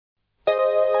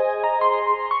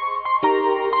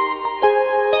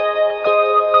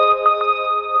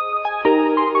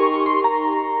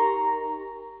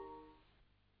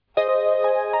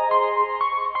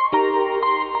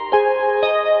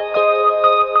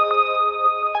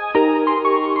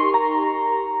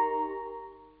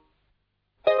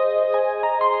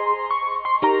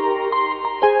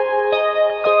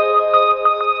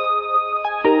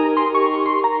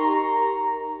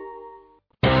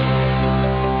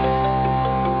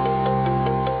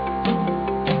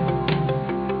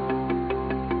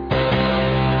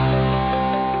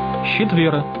Щит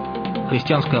веры.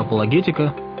 Христианская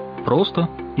апологетика. Просто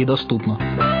и доступно.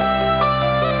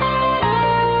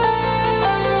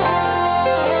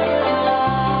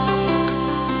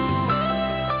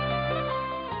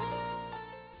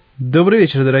 Добрый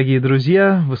вечер, дорогие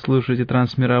друзья! Вы слушаете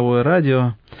Трансмировое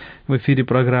радио. В эфире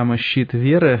программа «Щит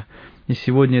веры». И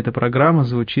сегодня эта программа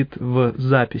звучит в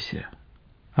записи.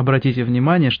 Обратите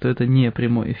внимание, что это не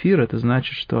прямой эфир. Это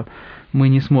значит, что мы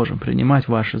не сможем принимать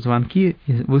ваши звонки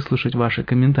и выслушать ваши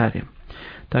комментарии.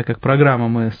 Так как программу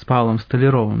мы с Павлом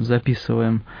Столяровым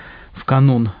записываем в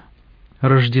канун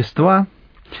Рождества,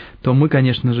 то мы,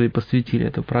 конечно же, и посвятили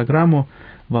эту программу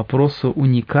вопросу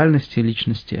уникальности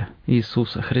личности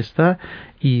Иисуса Христа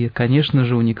и, конечно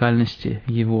же, уникальности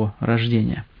Его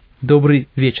рождения. Добрый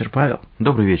вечер, Павел.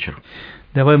 Добрый вечер.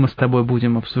 Давай мы с тобой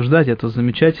будем обсуждать эту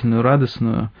замечательную,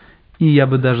 радостную и, я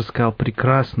бы даже сказал,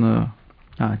 прекрасную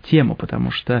тему,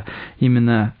 потому что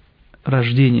именно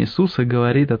рождение Иисуса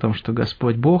говорит о том, что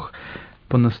Господь Бог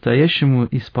по-настоящему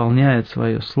исполняет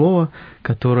свое слово,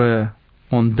 которое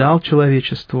Он дал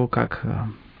человечеству как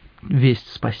весть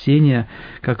спасения,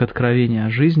 как откровение о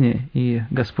жизни, и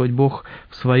Господь Бог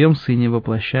в Своем Сыне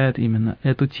воплощает именно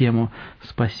эту тему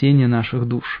спасения наших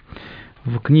душ.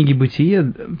 В книге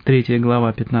 «Бытие», 3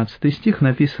 глава, 15 стих,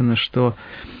 написано, что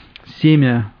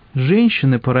семя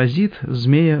женщины поразит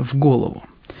змея в голову.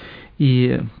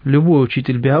 И любой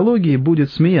учитель биологии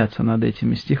будет смеяться над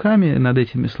этими стихами, над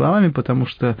этими словами, потому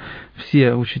что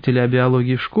все учителя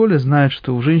биологии в школе знают,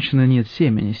 что у женщины нет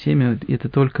семени. Семя – это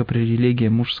только привилегия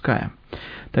мужская.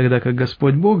 Тогда как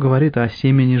Господь Бог говорит о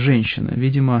семени женщины.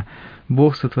 Видимо,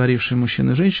 Бог, сотворивший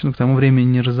мужчину и женщину, к тому времени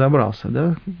не разобрался,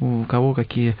 да, у кого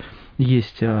какие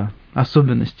есть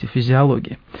особенности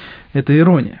физиологии. Это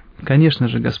ирония. Конечно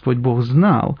же, Господь Бог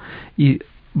знал, и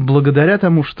благодаря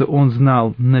тому, что Он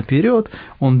знал наперед,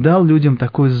 Он дал людям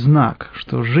такой знак,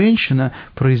 что женщина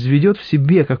произведет в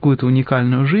себе какую-то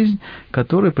уникальную жизнь,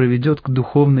 которая приведет к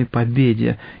духовной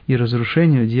победе и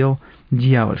разрушению дел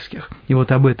дьявольских. И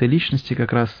вот об этой личности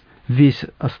как раз весь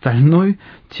остальной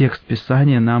текст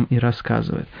Писания нам и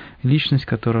рассказывает. Личность,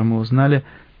 которую мы узнали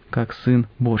как Сын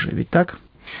Божий. Ведь так?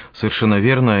 Совершенно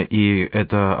верно, и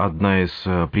это одна из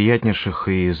приятнейших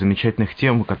и замечательных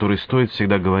тем, которые стоит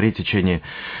всегда говорить в течение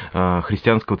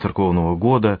христианского церковного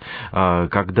года,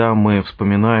 когда мы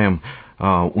вспоминаем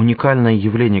уникальное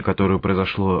явление, которое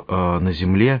произошло на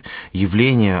Земле,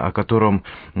 явление, о котором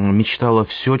мечтало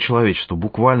все человечество,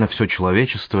 буквально все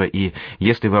человечество. И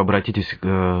если вы обратитесь,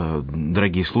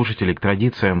 дорогие слушатели, к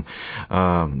традициям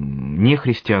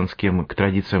нехристианским, к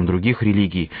традициям других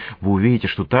религий, вы увидите,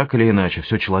 что так или иначе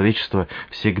все человечество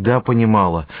всегда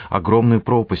понимало огромную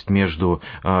пропасть между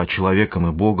человеком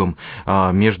и Богом,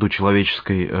 между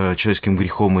человеческим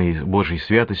грехом и Божьей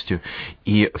святостью.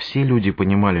 И все люди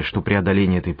понимали, что преодоление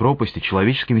этой пропасти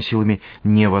человеческими силами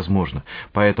невозможно.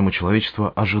 Поэтому человечество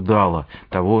ожидало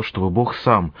того, чтобы Бог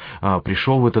сам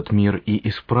пришел в этот мир и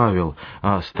исправил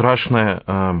страшное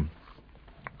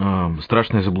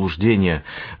заблуждение,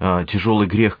 тяжелый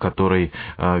грех, который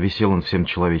висел над всем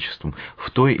человечеством в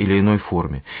той или иной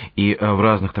форме. И в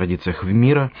разных традициях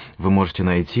мира вы можете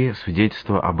найти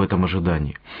свидетельство об этом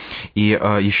ожидании. И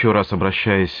еще раз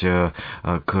обращаясь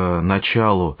к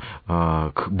началу,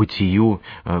 к бытию,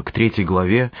 к 3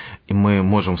 главе, мы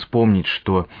можем вспомнить,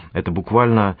 что это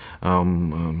буквально,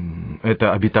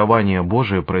 это обетование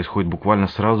Божие происходит буквально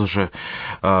сразу же,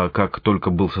 как только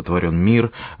был сотворен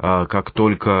мир, как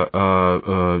только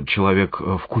человек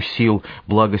вкусил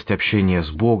благость общения с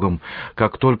Богом,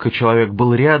 как только человек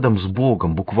был рядом с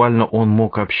Богом, буквально он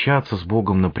мог общаться с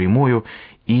Богом напрямую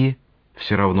и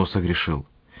все равно согрешил.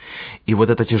 И вот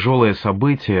это тяжелое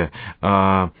событие,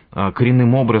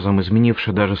 коренным образом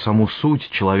изменившее даже саму суть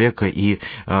человека и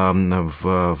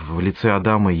в лице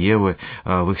Адама и Евы,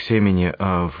 в их семени,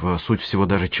 в суть всего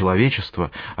даже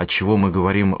человечества, от чего мы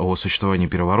говорим о существовании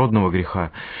первородного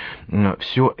греха,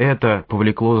 все это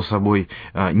повлекло за собой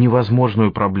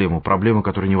невозможную проблему,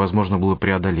 которую невозможно было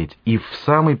преодолеть. И в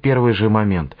самый первый же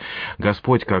момент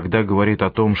Господь, когда говорит о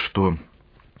том, что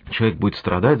человек будет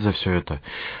страдать за все это,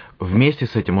 вместе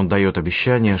с этим Он дает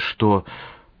обещание, что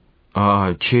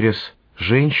через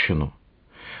женщину,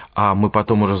 а мы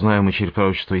потом уже знаем и через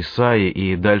пророчество Исаии,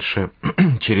 и дальше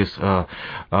через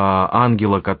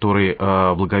ангела, который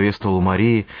благовествовал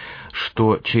Марии,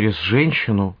 что через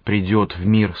женщину придет в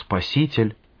мир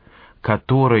Спаситель,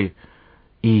 который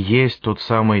и есть тот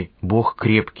самый Бог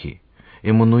крепкий.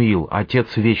 Эммануил,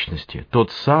 Отец Вечности,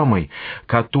 тот самый,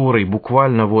 который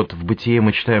буквально вот в Бытие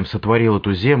мы читаем, сотворил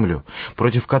эту землю,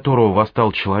 против которого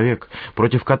восстал человек,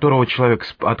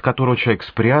 от которого человек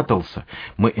спрятался.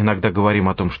 Мы иногда говорим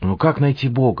о том, что ну как найти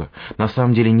Бога? На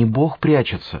самом деле не Бог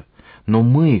прячется, но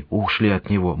мы ушли от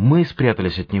Него, мы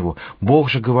спрятались от Него. Бог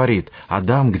же говорит: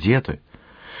 «Адам, где ты?»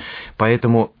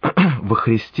 Поэтому во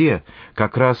Христе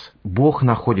как раз Бог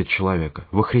находит человека.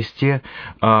 Во Христе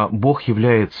Бог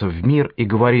является в мир и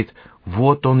говорит: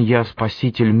 «Вот Он, я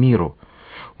Спаситель миру,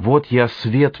 вот я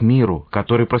свет миру,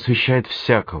 который просвещает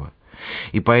всякого».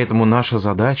 И поэтому наша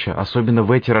задача, особенно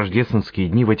в эти рождественские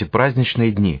дни, в эти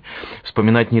праздничные дни,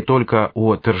 вспоминать не только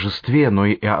о торжестве, но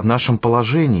и о нашем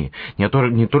положении,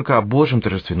 не только о Божьем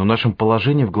торжестве, но о нашем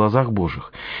положении в глазах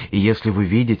Божьих. И если вы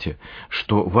видите,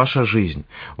 что ваша жизнь,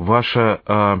 ваше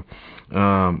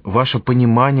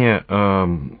понимание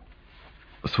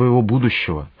своего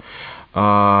будущего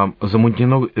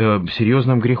замутнено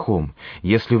серьезным грехом.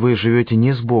 Если вы живете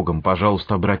не с Богом,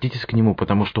 пожалуйста, обратитесь к Нему,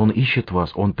 потому что Он ищет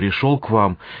вас. Он пришел к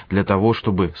вам для того,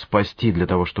 чтобы спасти, для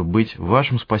того, чтобы быть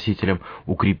вашим Спасителем,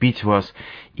 укрепить вас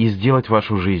и сделать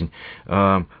вашу жизнь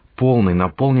полной,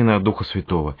 наполненной от Духа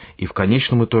Святого, и в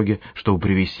конечном итоге, чтобы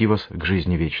привести вас к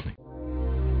жизни вечной.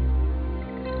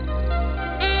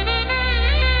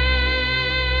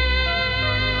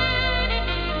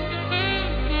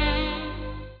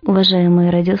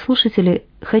 Уважаемые радиослушатели,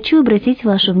 хочу обратить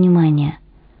ваше внимание.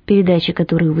 Передача,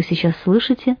 которую вы сейчас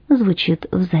слышите, звучит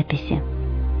в записи.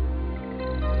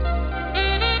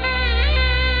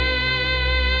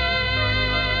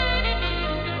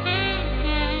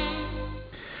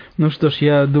 Ну что ж,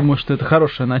 я думаю, что это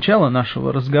хорошее начало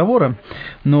нашего разговора,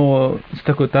 но с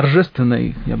такой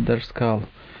торжественной, я бы даже сказал,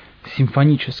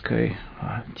 симфонической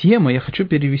темы я хочу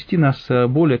перевести нас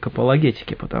более к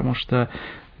апологетике, потому что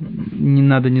не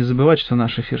надо не забывать, что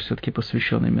наш эфир все-таки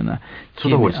посвящен именно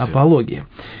теме апологии.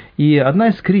 И одна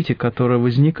из критик, которые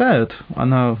возникают,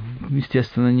 она,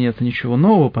 естественно, нет ничего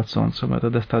нового под солнцем,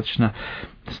 это достаточно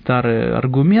старый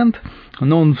аргумент,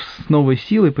 но он с новой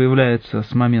силой появляется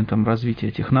с моментом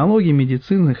развития технологий,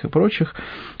 медицинных и прочих,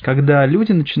 когда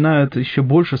люди начинают еще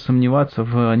больше сомневаться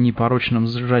в непорочном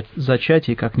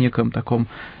зачатии как неком таком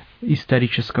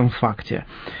историческом факте.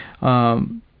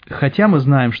 Хотя мы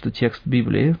знаем, что текст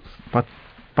Библии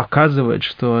показывает,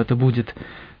 что это будет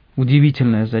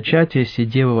удивительное зачатие, «Се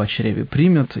дева во чреве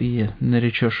примет, и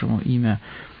наречешь ему имя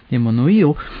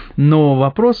Эммануил». Но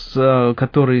вопрос,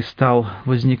 который стал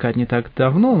возникать не так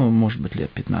давно, может быть,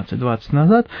 лет 15-20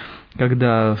 назад,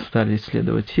 когда стали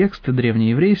исследовать тексты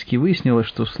древнееврейские, выяснилось,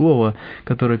 что слово,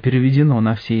 которое переведено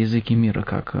на все языки мира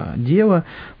как «дева»,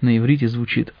 на иврите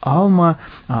звучит «алма»,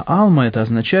 а «алма» это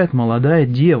означает «молодая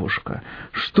девушка»,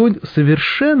 что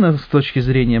совершенно, с точки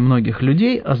зрения многих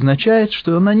людей, означает,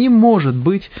 что она не может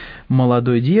быть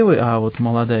молодой девой, а вот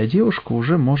молодая девушка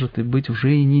уже может и быть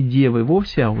уже и не девой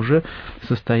вовсе, а уже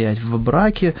состоять в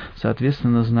браке,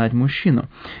 соответственно, знать мужчину.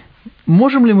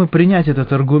 Можем ли мы принять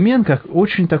этот аргумент как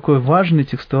очень такой важный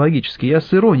текстологический? Я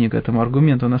с иронией к этому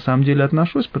аргументу на самом деле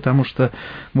отношусь, потому что,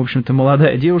 в общем-то,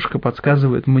 молодая девушка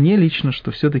подсказывает мне лично,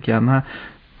 что все-таки она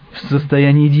в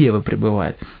состоянии девы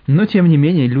пребывает. Но, тем не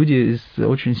менее, люди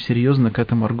очень серьезно к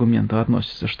этому аргументу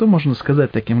относятся. Что можно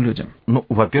сказать таким людям? Ну,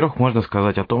 во-первых, можно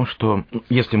сказать о том, что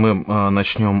если мы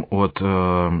начнем от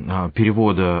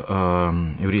перевода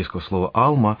еврейского слова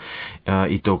 «алма»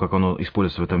 и то, как оно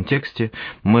используется в этом тексте,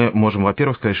 мы можем,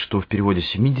 во-первых, сказать, что в переводе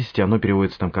 70 оно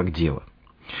переводится там как «дева».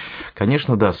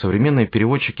 Конечно, да, современные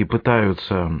переводчики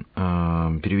пытаются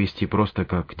перевести просто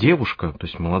как «девушка», то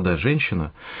есть молодая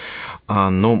женщина,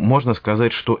 но можно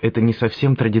сказать, что это не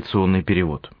совсем традиционный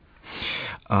перевод.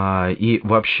 И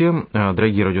вообще,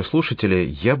 дорогие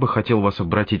радиослушатели, я бы хотел вас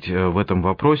обратить в этом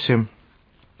вопросе,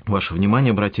 ваше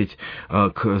внимание обратить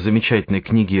к замечательной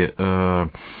книге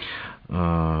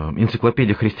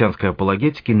 «Энциклопедия христианской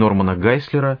апологетики» Нормана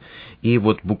Гайслера. И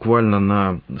вот буквально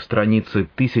на странице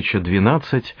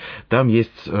 1012 там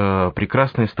есть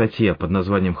прекрасная статья под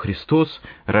названием «Христос.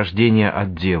 Рождение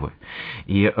от Девы».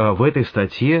 И в этой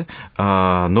статье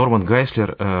Норман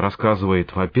Гайслер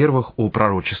рассказывает, во-первых, о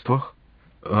пророчествах,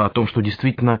 о том, что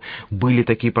действительно были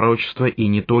такие пророчества, и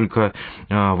не только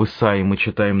в Исаии мы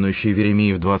читаем, но еще и в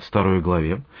Иеремии в 22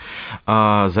 главе.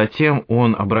 Затем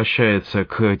он обращается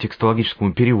к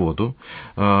текстологическому переводу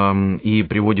и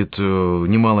приводит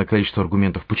немалое количество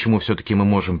аргументов, почему все-таки мы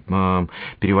можем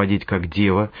переводить как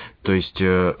 «дева», то есть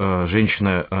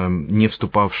женщина, не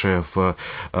вступавшая в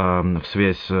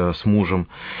связь с мужем.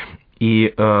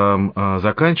 И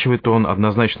заканчивает он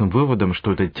однозначным выводом,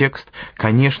 что этот текст,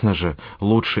 конечно же,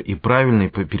 лучше и правильнее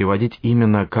переводить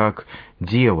именно как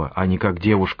дева, а не как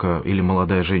девушка или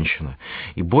молодая женщина.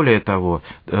 И более того,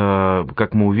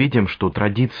 как мы увидим, что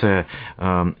традиция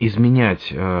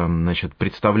изменять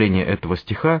представление этого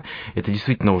стиха, это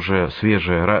действительно уже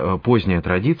свежая, поздняя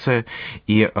традиция,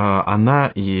 и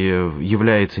она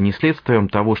является не следствием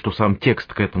того, что сам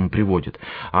текст к этому приводит,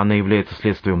 она является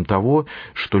следствием того,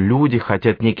 что люди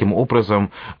хотят неким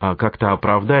образом как-то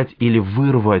оправдать или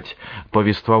вырвать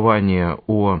повествование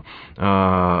о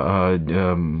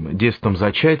девственном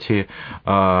зачатии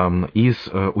из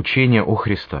учения о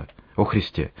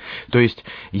Христе. То есть,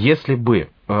 если бы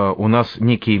у нас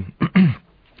некое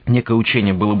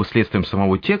учение было бы следствием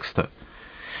самого текста,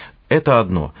 это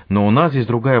одно. Но у нас здесь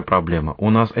другая проблема. У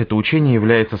нас это учение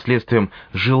является следствием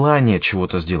желания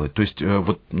чего-то сделать. То есть,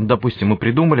 вот, допустим, мы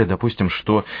придумали,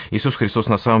 что Иисус Христос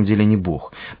на самом деле не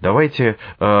Бог. Давайте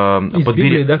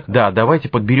подберем, давайте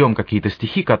подберем какие-то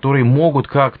стихи, которые могут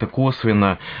как-то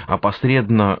косвенно,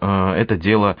 опосредованно это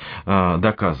дело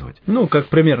доказывать. Ну, как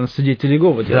примерно свидетели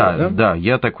Иеговы делают, да? Да,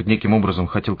 я так вот неким образом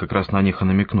хотел как раз на них и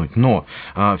намекнуть. Но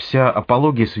вся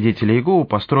апология свидетелей Иеговы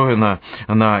построена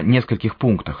на нескольких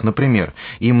пунктах. Например,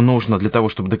 им нужно для того,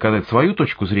 чтобы доказать свою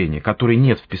точку зрения, которой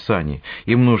нет в Писании,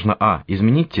 им нужно,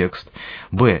 изменить текст,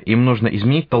 им нужно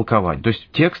изменить толкование. То есть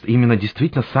текст, именно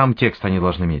действительно сам текст они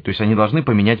должны менять. То есть они должны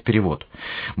поменять перевод.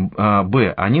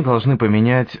 Они должны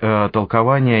поменять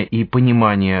толкование и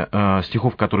понимание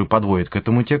стихов, которые подводят к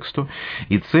этому тексту.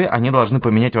 И они должны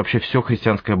поменять вообще все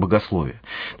христианское богословие.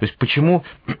 То есть почему...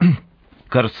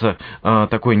 кажется,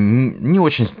 такой не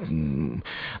очень,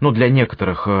 для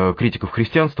некоторых критиков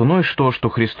христианства, и что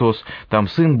Христос там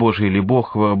Сын Божий или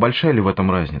Бог, большая ли в этом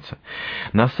разница?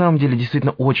 На самом деле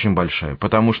действительно очень большая,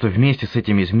 потому что вместе с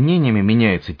этими изменениями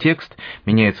меняется текст,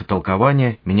 меняется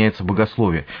толкование, меняется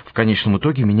богословие. В конечном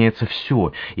итоге меняется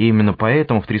все. И именно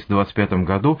поэтому в 325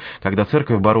 году, когда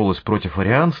церковь боролась против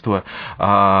арианства,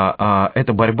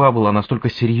 эта борьба была настолько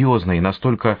серьезной,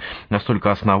 настолько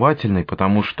основательной,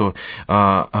 потому что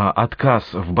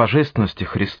отказ в божественности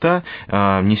Христа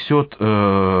несет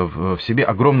в себе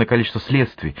огромное количество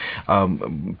следствий.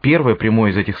 Первое прямое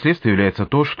из этих следствий является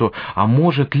то, что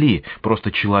может ли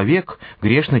просто человек,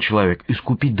 грешный человек,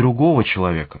 искупить другого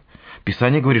человека?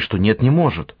 Писание говорит, что нет, не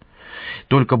может.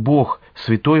 Только Бог,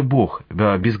 святой Бог,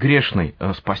 безгрешный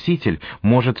Спаситель,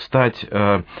 может стать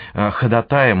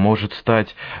ходатаем, может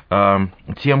стать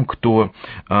тем, кто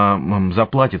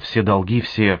заплатит все долги,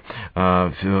 все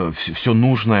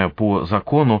нужное по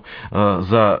закону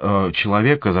за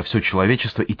человека, за все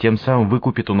человечество, и тем самым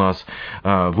выкупит нас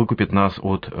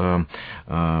от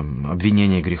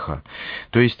обвинения греха.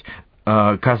 То есть,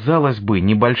 казалось бы,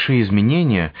 небольшие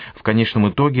изменения в конечном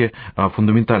итоге в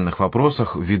фундаментальных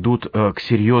вопросах ведут к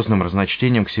серьезным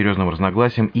разночтениям, к серьезным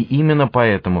разногласиям, и именно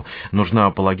поэтому нужна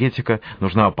апологетика,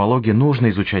 нужна апология, нужно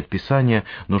изучать Писание,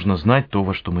 нужно знать то,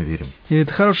 во что мы верим. И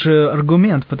это хороший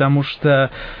аргумент, потому что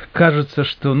кажется,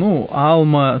 что,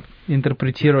 Алма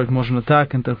интерпретировать можно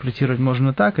так,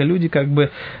 и люди как бы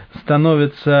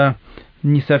становятся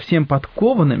не совсем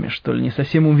подкованными, что ли, не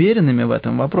совсем уверенными в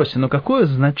этом вопросе. Но какое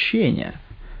значение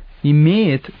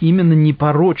имеет именно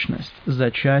непорочность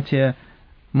зачатия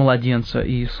младенца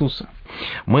Иисуса?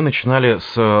 Мы начинали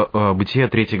с Бытия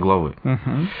 3 главы.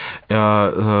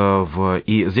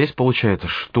 И здесь получается,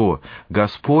 что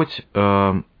Господь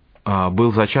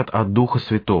был зачат от Духа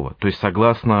Святого. То есть,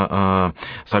 согласно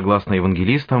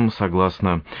евангелистам,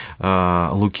 согласно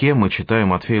Луке, мы читаем,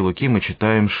 Матфея, Луки, мы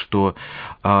читаем, что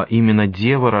именно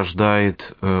Дева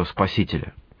рождает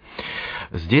Спасителя.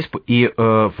 Здесь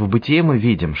в Бытие мы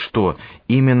видим, что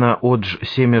именно от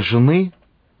семя жены,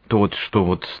 с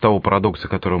того парадокса, с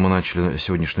которого мы начали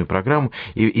сегодняшнюю программу,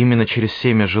 и именно через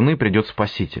семя жены придет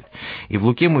Спаситель. И в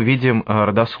Луке мы видим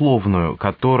родословную,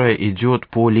 которая идет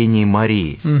по линии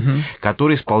Марии,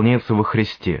 которая исполняется во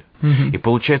Христе. И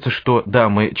получается, что,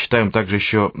 мы читаем также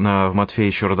еще в Матфея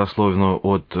еще родословную,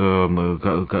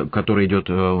 которая идет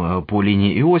по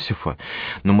линии Иосифа,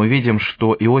 но мы видим,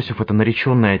 что Иосиф — это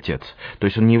нареченный отец, то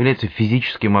есть он не является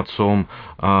физическим отцом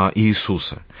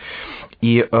Иисуса.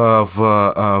 И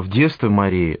в детстве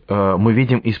Марии мы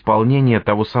видим исполнение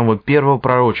того самого первого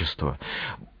пророчества,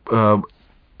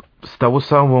 с того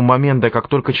самого момента, как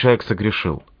только человек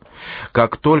согрешил,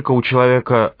 как только у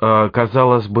человека,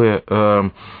 казалось бы,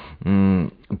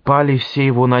 пали все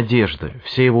его надежды,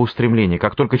 все его устремления,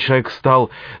 как только человек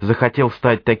захотел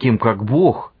стать таким, как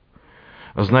Бог,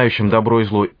 знающим добро и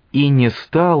зло, и не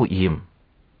стал им,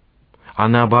 а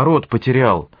наоборот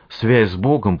потерял связь с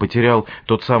Богом, потерял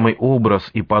тот самый образ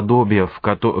и подобие,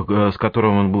 с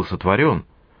которым он был сотворен,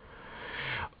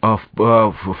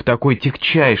 в такой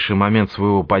тягчайший момент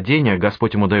своего падения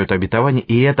Господь ему дает обетование,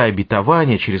 и это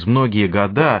обетование через многие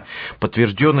года,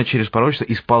 подтвержденное через пророчество,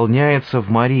 исполняется в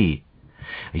Марии.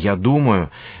 Я думаю,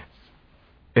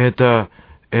 это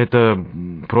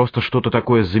просто что-то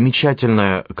такое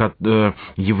замечательное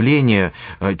явление,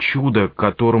 чудо,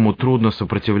 которому трудно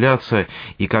сопротивляться,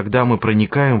 и когда мы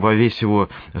проникаем во весь его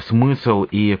смысл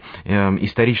и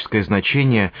историческое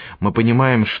значение, мы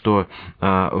понимаем, что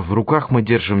в руках мы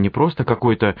держим не просто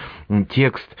какой-то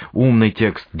текст, умный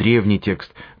текст, древний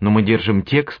текст, но мы держим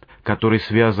текст, который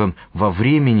связан во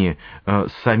времени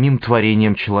с самим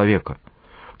творением человека.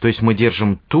 То есть мы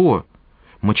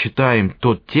читаем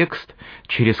тот текст,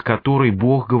 через который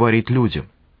Бог говорит людям.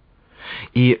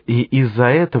 И из-за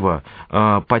этого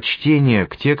почтение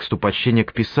к тексту, почтение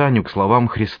к Писанию, к словам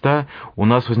Христа у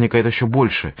нас возникает еще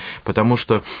больше, потому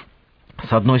что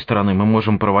с одной стороны, мы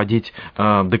можем проводить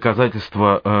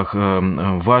доказательства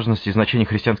важности и значения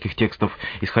христианских текстов,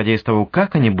 исходя из того,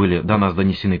 как они были до нас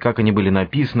донесены, как они были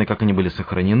написаны, как они были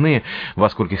сохранены, во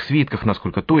скольких свитках,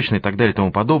 насколько точно и так далее и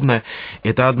тому подобное.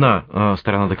 Это одна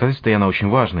сторона доказательства, и она очень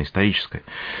важная, историческая.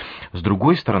 С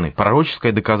другой стороны,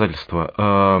 пророческое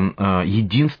доказательство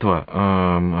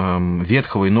единства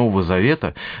Ветхого и Нового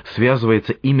Завета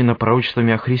связывается именно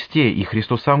пророчествами о Христе. И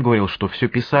Христос сам говорил, что все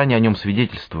Писание о нем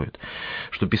свидетельствует,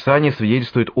 что Писание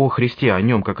свидетельствует о Христе, о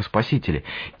нем как о Спасителе.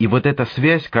 И вот эта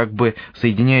связь как бы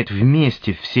соединяет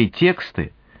вместе все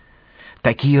тексты,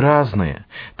 такие разные,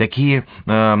 такие,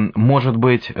 может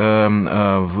быть,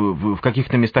 в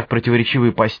каких-то местах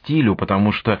противоречивые по стилю,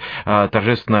 потому что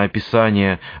торжественное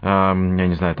описание, я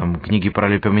не знаю, там, книги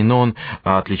Паралипоменон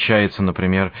отличается,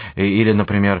 например, или,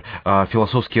 например,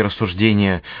 философские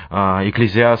рассуждения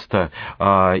Экклезиаста,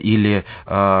 или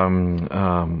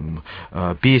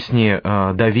песни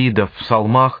Давида в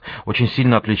псалмах очень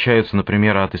сильно отличаются,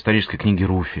 например, от исторической книги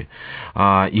Руфи,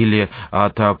 или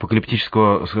от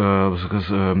апокалиптического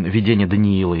видение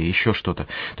Даниила и еще что-то.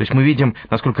 То есть мы видим,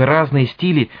 насколько разные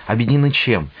стили объединены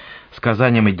чем?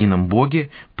 Сказанием о едином Боге,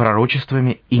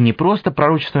 пророчествами, и не просто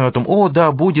пророчествами о том, о,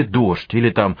 да, будет дождь, или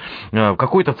там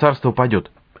какое-то царство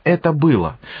упадет. Это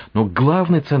было. Но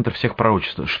главный центр всех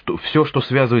пророчеств, все, что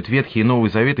связывает Ветхий и Новый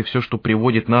Завет, и все, что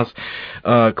приводит нас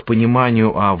к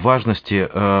пониманию о важности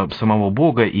самого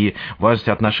Бога и важности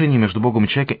отношений между Богом и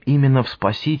человеком именно в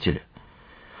Спасителе.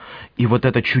 И вот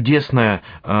эта чудесная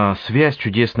связь,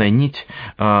 чудесная нить,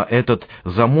 этот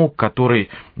замок, который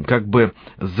как бы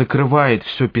закрывает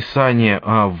все Писание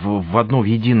в одно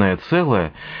единое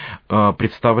целое,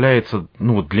 представляется,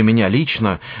 ну, для меня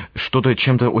лично что-то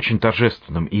чем-то очень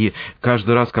торжественным. И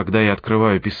каждый раз, когда я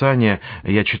открываю Писание,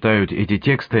 я читаю эти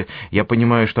тексты, я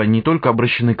понимаю, что они не только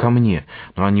обращены ко мне,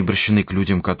 но они обращены к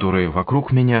людям, которые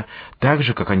вокруг меня, так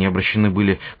же, как они обращены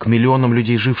были к миллионам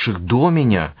людей, живших до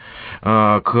меня,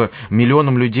 к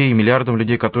миллионам людей, миллиардам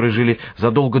людей, которые жили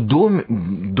задолго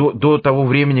до того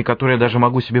времени, которое я даже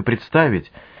могу себе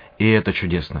представить. И это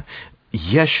чудесно.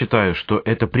 Я считаю, что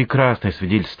это прекрасное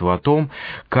свидетельство о том,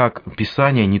 как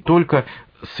Писание не только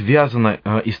связано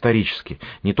исторически,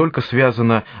 не только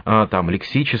связано там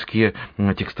лексически,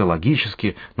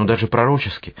 текстологически, но даже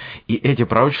пророчески. И эти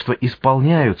пророчества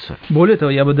исполняются. Более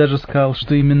того, я бы даже сказал,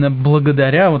 что именно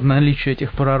благодаря вот наличию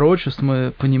этих пророчеств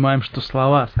мы понимаем, что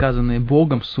слова, сказанные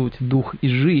Богом, суть, дух и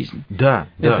жизнь. Да,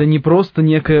 это да. не просто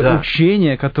некое Да.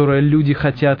 учение, которое люди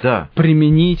хотят Да.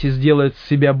 применить и сделать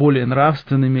себя более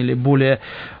нравственными или более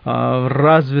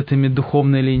развитыми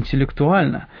духовно или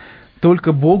интеллектуально.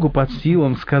 Только Богу под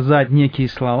силам сказать некие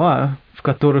слова, в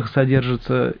которых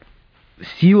содержится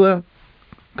сила,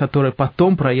 которая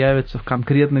потом проявится в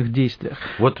конкретных действиях.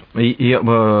 Вот я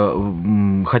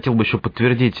хотел бы еще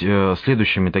подтвердить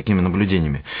следующими такими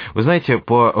наблюдениями. Вы знаете,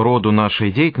 по роду нашей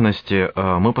деятельности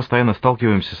мы постоянно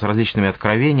сталкиваемся с различными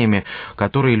откровениями,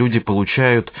 которые люди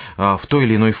получают в той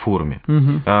или иной форме.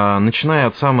 Угу. Начиная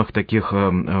от самых таких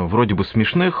вроде бы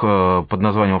смешных, под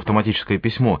названием «автоматическое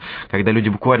письмо», когда люди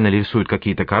буквально рисуют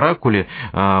какие-то каракули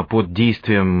под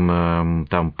действием,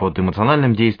 там, под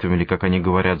эмоциональным действием, или, как они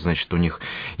говорят, значит, у них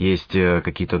есть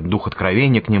какие-то дух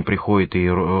откровения к ним приходит, и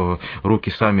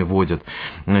руки сами водят.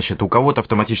 Значит, у кого-то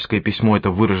автоматическое письмо это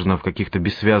выражено в каких-то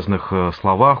бессвязных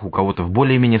словах, у кого-то в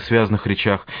более-менее связанных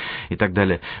речах и так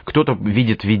далее. Кто-то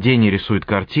видит видение, рисует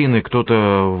картины,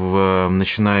 кто-то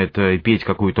начинает петь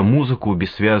какую-то музыку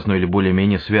бессвязную или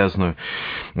более-менее связанную.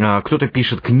 Кто-то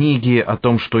пишет книги о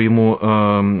том, что ему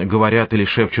говорят или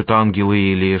шепчут ангелы,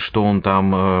 или что он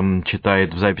там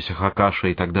читает в записях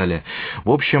Акаши и так далее. В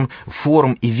общем, форма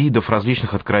форм и видов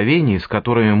различных откровений, с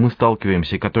которыми мы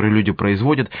сталкиваемся и которые люди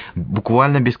производят,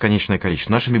 буквально бесконечное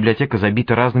количество. Наша библиотека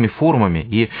забита разными формами,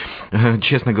 и,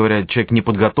 честно говоря, человек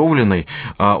неподготовленный,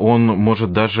 он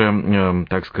может даже,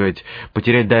 так сказать,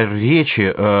 потерять дар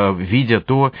речи, видя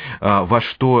то, во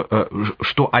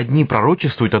что одни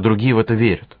пророчествуют, а другие в это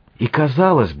верят. И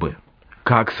казалось бы,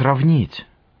 как сравнить?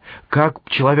 Как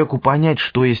человеку понять,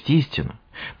 что есть истина?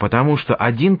 Потому что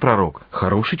один пророк,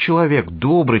 хороший человек,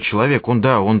 добрый человек, он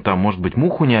там, может быть,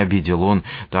 муху не обидел, он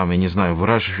там, я не знаю,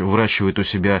 выращивает у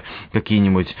себя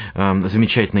какие-нибудь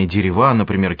замечательные дерева,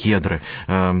 например, кедры,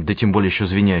 да тем более еще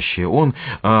звенящие. Он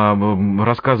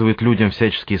рассказывает людям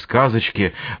всяческие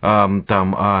сказочки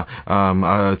там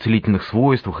о целительных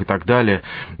свойствах и так далее,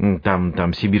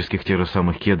 там сибирских тех же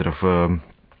самых кедров,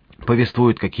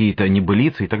 повествует какие-то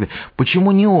небылицы и так далее.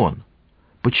 Почему не он?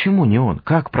 Почему не он?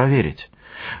 Как проверить?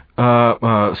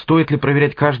 Стоит ли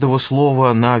проверять каждого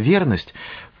слова на верность?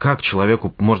 Как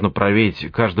человеку можно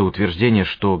проверить каждое утверждение,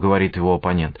 что говорит его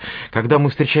оппонент? Когда мы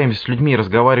встречаемся с людьми,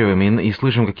 разговариваем и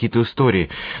слышим какие-то истории,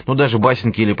 даже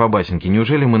басенки или побасенки,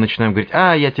 неужели мы начинаем говорить: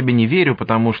 я тебе не верю,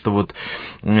 потому что вот,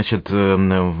 значит,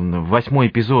 8-й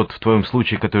эпизод в твоем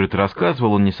случае, который ты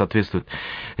рассказывал, он не соответствует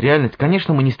реальности?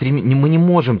 Конечно, мы не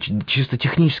можем чисто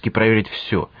технически проверить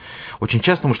все. Очень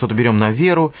часто мы что-то берем на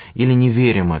веру или не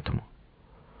верим этому.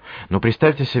 Но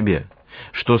представьте себе,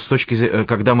 что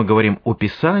когда мы говорим о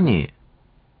Писании,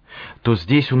 то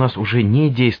здесь у нас уже не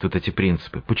действуют эти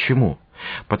принципы. Почему?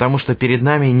 Потому что перед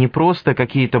нами не просто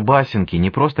какие-то басенки, не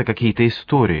просто какие-то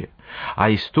истории,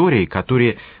 а истории,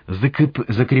 которые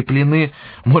закреплены,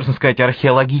 можно сказать,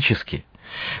 археологически,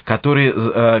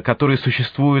 которые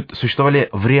существовали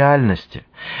в реальности,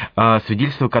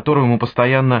 свидетельства которого мы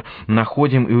постоянно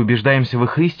находим и убеждаемся в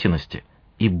их истинности.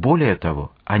 И более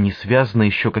того, они связаны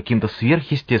еще каким-то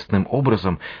сверхъестественным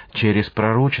образом через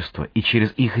пророчество и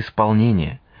через их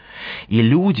исполнение. И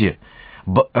люди...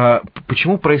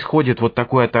 Почему происходит вот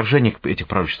такое отторжение этих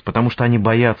пророчеств? Потому что они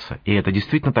боятся. И это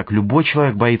действительно так. Любой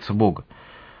человек боится Бога.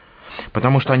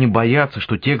 Потому что они боятся,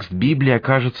 что текст Библии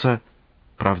окажется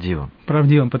правдивым.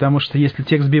 Правдивым, потому что если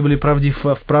текст Библии правдив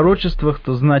в пророчествах,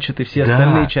 то значит и все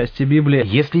остальные части Библии...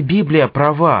 Если Библия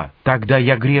права, тогда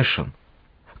я грешен.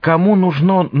 Кому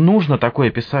нужно такое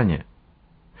Писание?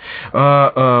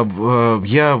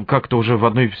 Я как-то уже в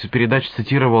одной из передач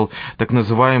цитировал так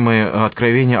называемые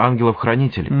откровения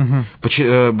ангелов-хранителей.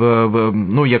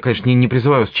 Угу. Я, конечно, не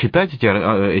призываю читать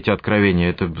эти откровения,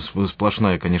 это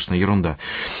сплошная, конечно, ерунда.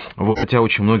 Хотя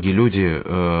очень многие люди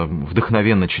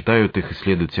вдохновенно читают их,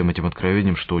 исследуют всем этим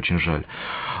откровениям, что очень жаль.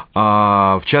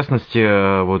 В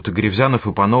частности, вот Гривзянов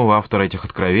и Панова, авторы этих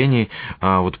откровений,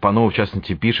 вот Панова, в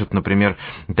частности, пишет, например,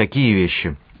 такие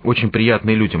вещи, очень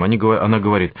приятные людям. Она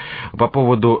говорит по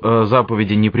поводу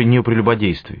заповеди «не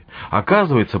прелюбодействуй».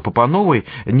 Оказывается, по Пановой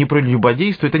 «не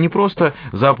прелюбодействуй» — это не просто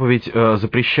заповедь,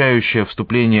 запрещающая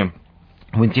вступление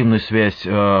в интимную связь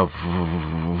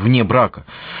вне брака.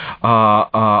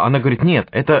 Она говорит: нет,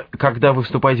 это когда вы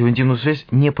вступаете в интимную связь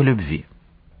не по любви.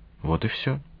 Вот и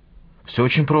все. Все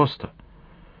очень просто.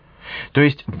 То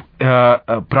есть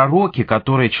пророки,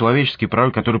 человеческие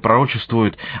пророки, которые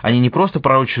пророчествуют, они не просто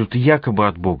пророчествуют якобы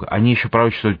от Бога, они еще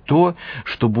пророчествуют то,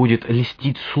 что будет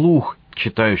льстить слух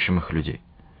читающим их людей.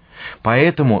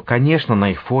 Поэтому, конечно,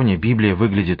 на их фоне Библия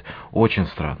выглядит очень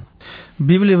странно.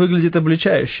 Библия выглядит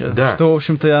обличающе, да. Что, в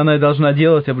общем-то, она и должна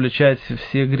делать, обличать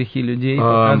все грехи людей,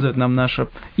 показывать нам наше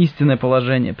истинное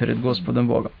положение перед Господом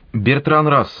Богом. Бертран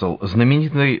Рассел,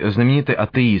 знаменитый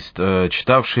атеист,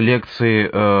 читавший лекции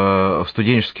в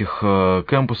студенческих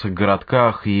кампусах,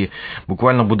 городках и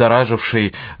буквально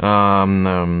будораживший,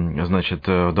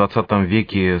 в 20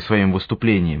 веке своими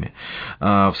выступлениями.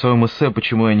 В своем эссе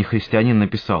 «Почему я не христианин»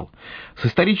 написал: «С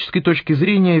исторической точки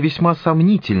зрения весьма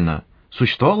сомнительно,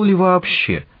 существовал ли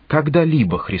вообще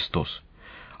когда-либо Христос?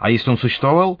 А если он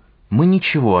существовал, мы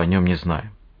ничего о нем не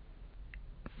знаем».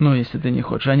 Если ты не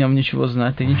хочешь о нем ничего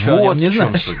знать, ты ничего о нем не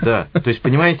знаешь. Суть, да. То есть,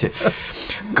 понимаете,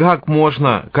 как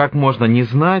можно не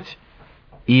знать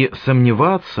и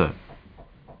сомневаться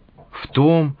в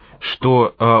том,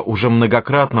 что уже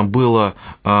многократно было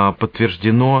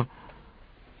подтверждено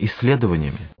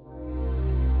исследованиями.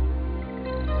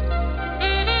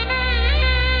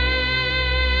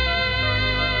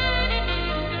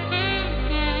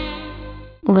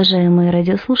 Уважаемые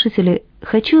радиослушатели,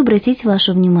 хочу обратить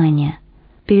ваше внимание.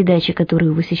 Передача,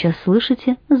 которую вы сейчас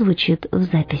слышите, звучит в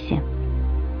записи.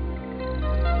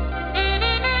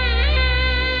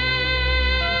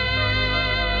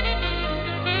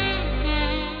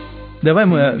 Давай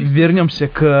мы вернемся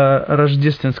к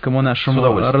рождественскому нашему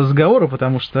разговору,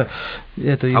 потому что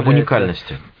это является... Об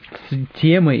уникальности.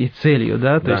 темой и целью,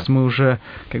 да, то Да. есть мы уже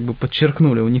как бы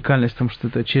подчеркнули уникальность в том, что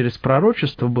это через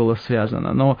пророчество было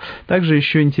связано, но также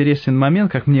еще интересен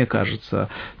момент, как мне кажется,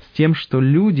 с тем, что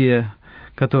люди,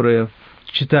 которые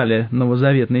читали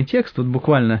новозаветный текст, вот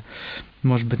буквально,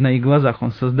 может быть, на их глазах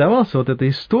он создавался, вот эта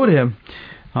история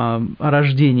о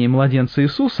рождении младенца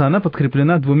Иисуса, она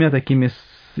подкреплена двумя такими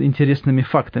интересными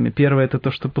фактами. Первое — это то,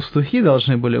 что пастухи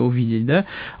должны были увидеть, да,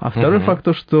 а второй факт —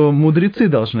 то, что мудрецы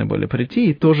должны были прийти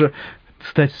и тоже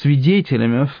стать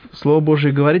свидетелями. Слово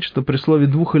Божие говорит, что при слове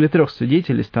 2 или 3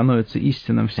 свидетелей становится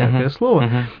истинным всякое слово,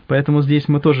 поэтому здесь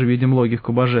мы тоже видим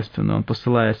логику божественную. Он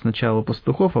посылает сначала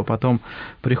пастухов, а потом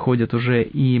приходят уже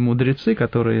и мудрецы,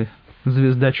 которые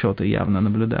звездочеты, явно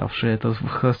наблюдавшие это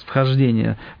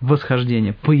восхождение,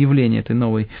 появление этой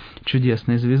новой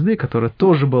чудесной звезды, которая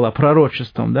тоже была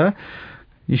пророчеством, да,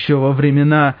 еще во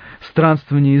времена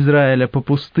странствования Израиля по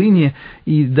пустыне,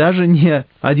 и даже не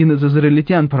один из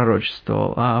израильтян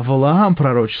пророчествовал, а Валаам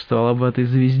пророчествовал об этой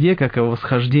звезде, как о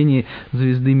восхождении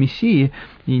звезды Мессии.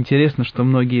 И интересно, что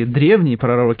многие древние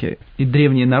пророки и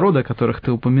древние народы, которых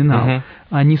ты упоминал,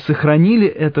 они сохранили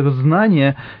это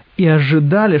знание и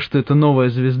ожидали, что эта новая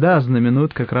звезда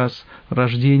знаменует как раз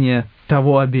рождение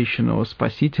того обещанного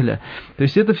Спасителя. То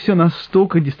есть это все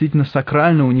настолько действительно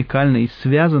сакрально, уникально и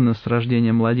связано с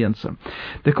рождением младенца.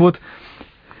 Так вот,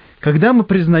 когда мы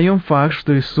признаем факт,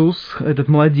 что Иисус, этот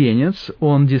младенец,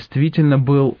 он действительно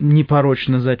был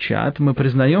непорочно зачат, мы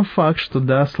признаем факт, что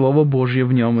да, Слово Божье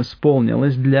в нем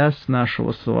исполнилось для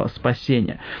нашего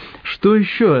спасения. Что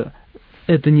еще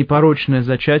это непорочное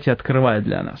зачатие открывает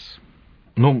для нас?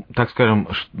 Ну, так скажем,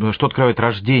 что открывает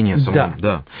рождение само.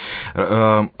 Да.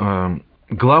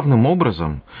 Главным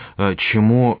образом,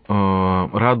 чему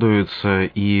радуется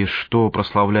и что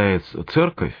прославляет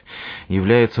Церковь,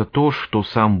 является то, что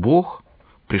сам Бог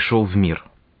пришел в мир.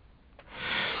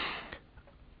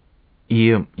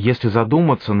 И если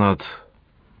задуматься над,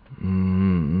 я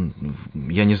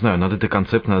не знаю, над этой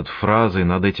концепцией, над фразой,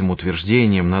 над этим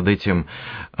утверждением, над этим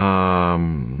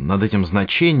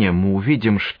значением, мы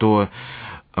увидим, что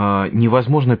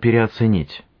невозможно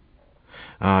переоценить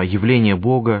явление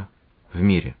Бога в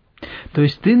мире. То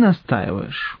есть ты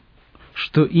настаиваешь,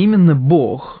 что именно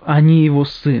Бог, а не его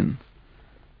Сын,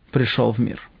 пришел в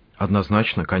мир?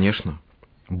 Однозначно, конечно.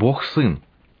 Бог Сын.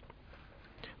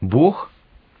 Бог,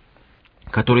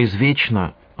 который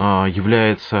извечно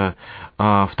является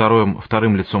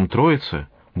вторым лицом Троицы,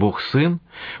 Бог Сын,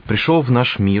 пришел в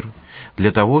наш мир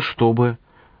для того, чтобы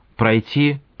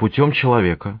пройти путем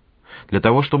человека, для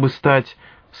того, чтобы стать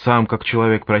сам как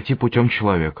человек, пройти путем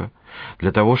человека,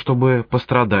 для того, чтобы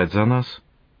пострадать за нас,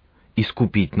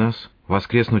 искупить нас,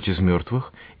 воскреснуть из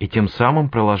мертвых и тем самым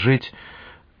проложить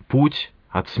путь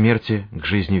от смерти к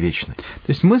жизни вечной. То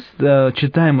есть мы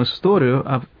читаем историю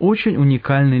об очень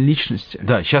уникальной личности.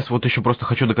 Да, сейчас вот еще просто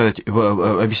хочу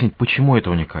объяснить, почему это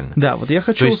уникально. Да, вот я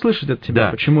хочу услышать от тебя,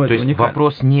 да, почему это уникально.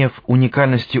 Вопрос не в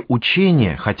уникальности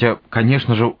учения, хотя,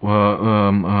 конечно же,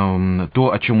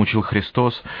 то, о чем учил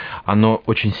Христос, оно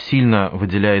очень сильно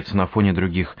выделяется на фоне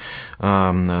других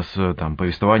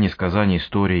повествований, сказаний,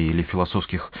 историй или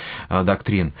философских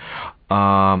доктрин.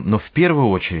 Но в первую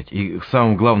очередь и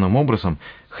самым главным образом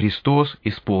Христос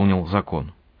исполнил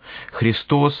закон.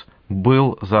 Христос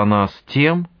был за нас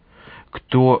тем,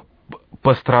 кто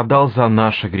пострадал за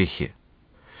наши грехи.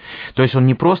 То есть Он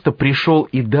не просто пришел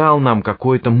и дал нам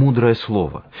какое-то мудрое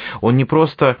слово. Он не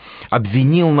просто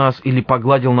обвинил нас или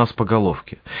погладил нас по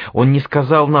головке. Он не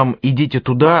сказал нам: идите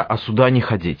туда, а сюда не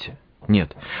ходите.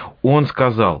 Нет. Он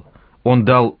сказал... Он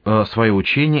дал свое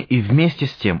учение, и вместе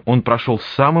с тем Он прошел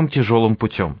самым тяжелым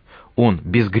путем. Он,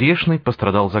 безгрешный,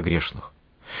 пострадал за грешных.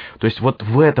 То есть вот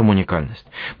в этом уникальность.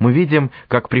 Мы видим,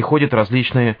 как приходят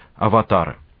различные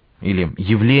аватары, или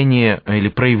явления, или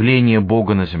проявления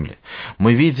Бога на земле.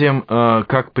 Мы видим,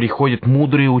 как приходят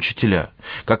мудрые учителя,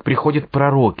 как приходят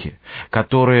пророки,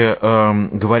 которые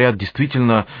говорят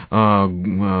действительно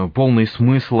полные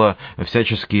смысла,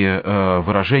 всяческие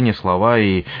выражения, слова,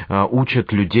 и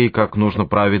учат людей, как нужно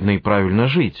праведно и правильно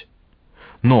жить.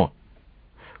 Но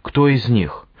кто из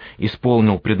них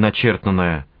исполнил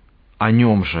предначертанное о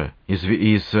нем же из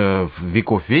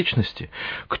веков вечности,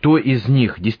 кто из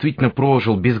них действительно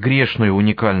прожил безгрешную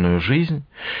уникальную жизнь,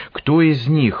 кто из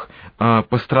них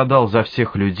пострадал за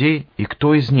всех людей, и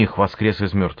кто из них воскрес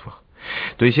из мертвых.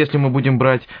 То есть, если мы будем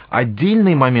брать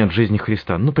отдельный момент в жизни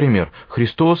Христа, например,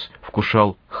 Христос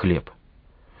вкушал хлеб.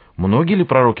 Многие ли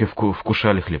пророки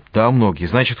вкушали хлеб? Да, многие.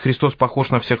 Значит, Христос похож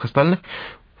на всех остальных?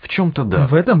 В чем-то да.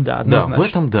 В этом да, однозначно. Да, в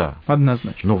этом да.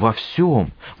 Однозначно. Но во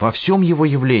всем его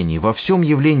явлении, во всем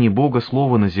явлении Бога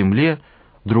Слова на земле,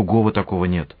 Другого такого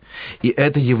нет. И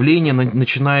это явление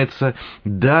начинается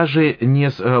даже не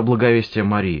с благовестия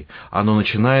Марии. Оно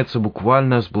начинается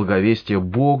буквально с благовестия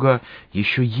Бога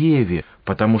еще Еве,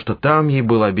 потому что там ей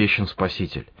был обещан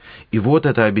Спаситель. И вот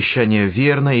это обещание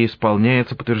верно и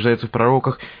исполняется, подтверждается в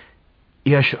пророках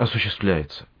и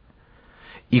осуществляется.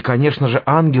 И, конечно же,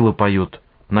 ангелы поют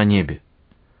на небе.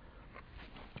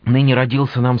 Ныне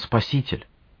родился нам Спаситель.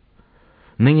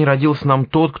 Ныне родился нам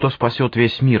тот, кто спасет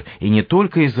весь мир. И не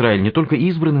только Израиль, не только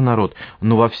избранный народ,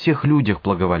 но во всех людях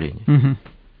благоволение. Угу.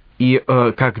 И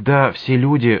когда все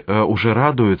люди уже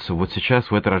радуются, вот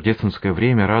сейчас в это рождественское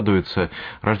время радуются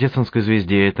рождественской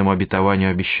звезде, этому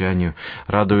обетованию, обещанию,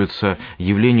 радуются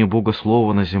явлению Бога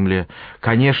Слова на земле.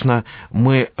 Конечно,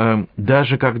 мы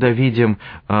даже когда видим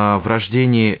в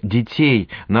рождении детей,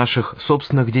 наших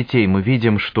собственных детей, мы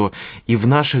видим, что и в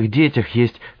наших детях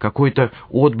есть какой-то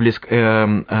отблеск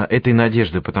этой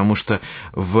надежды, потому что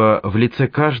в лице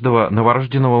каждого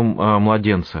новорожденного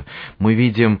младенца мы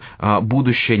видим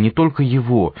будущее не только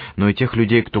его, но и тех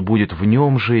людей, кто будет в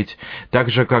нем жить. Так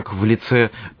же, как в лице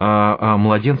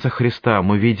младенца Христа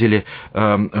мы видели,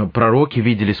 пророки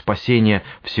видели спасение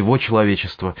всего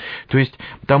человечества. То есть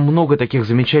там много таких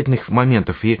замечательных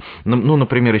моментов. И, ну,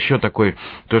 например, еще такой,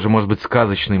 тоже, может быть,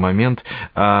 сказочный момент.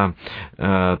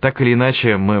 Так или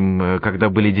иначе, мы, когда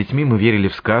были детьми, мы верили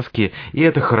в сказки, и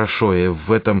это хорошо, и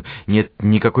в этом нет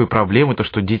никакой проблемы, то,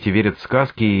 что дети верят в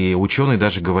сказки, и ученые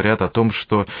даже говорят о том,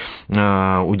 что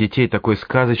у детей такое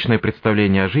сказочное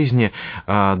представление о жизни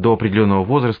до определенного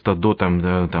возраста, до 4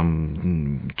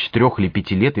 или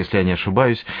 5 лет, если я не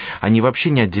ошибаюсь, они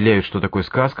вообще не отделяют, что такое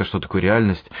сказка, что такое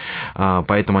реальность,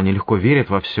 поэтому они легко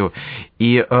верят во все.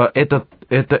 И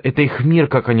это их мир,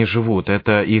 как они живут,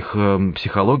 это их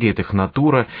психология, это их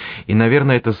натура, и,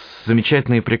 наверное, это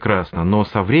замечательно и прекрасно. Но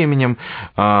со временем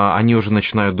они уже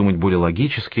начинают думать более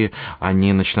логически,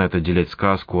 они начинают отделять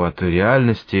сказку от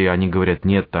реальности, они говорят,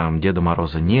 нет, там Деда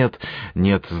Мороза нет,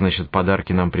 значит,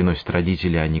 подарки нам приносят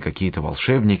родители, а не какие-то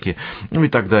волшебники, ну и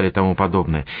так далее, и тому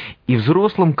подобное. И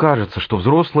взрослым кажется, что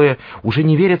взрослые уже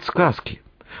не верят в сказки.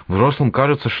 Взрослым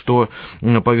кажется, что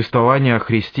повествование о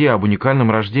Христе, об уникальном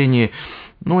рождении,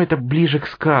 ну, это ближе к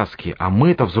сказке. А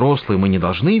мы-то взрослые, мы не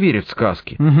должны верить в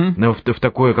сказки, в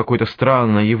такое какое-то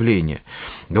странное явление.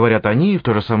 Говорят они, в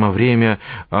то же самое время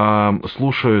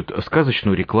слушают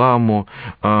сказочную рекламу,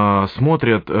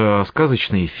 смотрят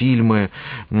сказочные фильмы,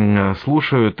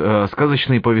 слушают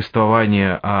сказочные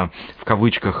повествования, в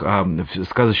кавычках,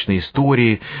 сказочные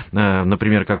истории,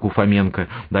 например, как у Фоменко,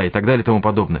 да, и так далее и тому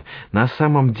подобное. На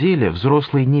самом деле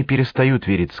взрослые не перестают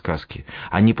верить в сказки.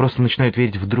 Они просто начинают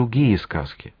верить в другие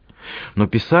сказки. Но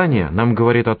Писание нам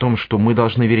говорит о том, что мы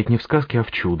должны верить не в сказки, а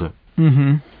в чудо.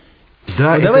 Угу.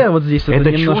 Да, давай я вот здесь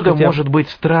это чудо может быть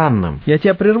странным. Я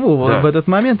тебя прерву в этот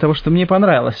момент, потому что мне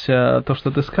понравилось то,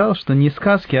 что ты сказал, что не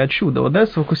сказки, а чудо. Вот давай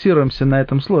сфокусируемся на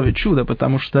этом слове чудо,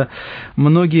 потому что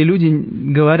многие люди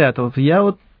говорят, вот я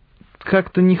вот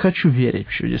как-то не хочу верить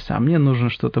в чудеса, мне нужно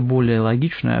что-то более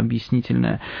логичное,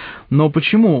 объяснительное. Но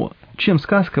почему? Чем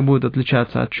сказка будет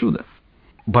отличаться от чуда?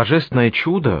 Божественное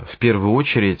чудо, в первую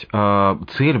очередь,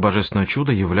 цель божественного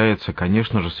чуда является,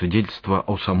 конечно же, свидетельство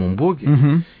о самом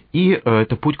Боге, и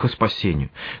это путь к спасению.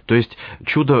 То есть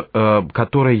чудеса,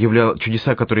 которые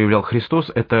являл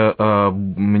Христос, это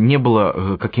не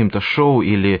было каким-то шоу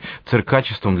или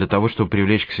циркачеством для того, чтобы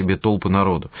привлечь к себе толпы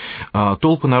народу.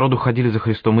 Толпы народу ходили за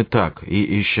Христом и так,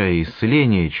 ища и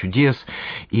исцеления, и чудес,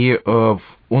 и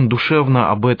он душевно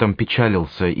об этом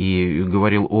печалился и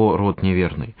говорил: «О, род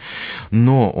неверный».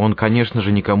 Но он, конечно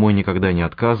же, никому и никогда не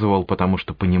отказывал, потому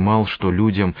что понимал, что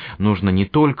людям нужно не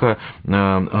только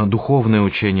духовное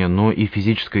учение, но и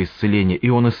физическое исцеление. И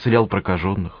он исцелял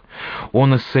прокаженных.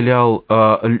 Он исцелял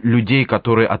людей,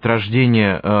 которые от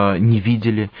рождения не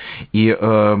видели, и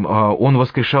он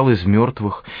воскрешал из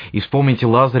мертвых. И вспомните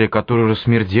Лазаря, который уже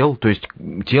смердел, то есть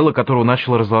тело которого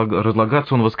начало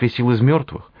разлагаться, он воскресил из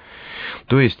мертвых.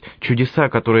 То есть чудеса,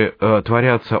 которые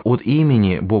творятся от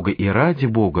имени Бога и ради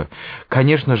Бога,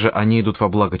 конечно же, они идут во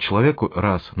благо человеку,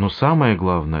 раз. Но самое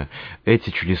главное, эти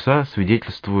чудеса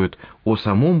свидетельствуют о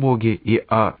самом Боге и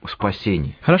о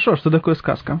спасении. Хорошо, что такое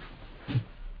сказка?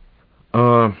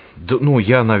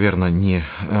 Я, наверное,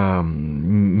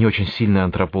 не очень сильный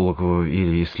антрополог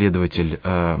или исследователь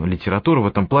литературы в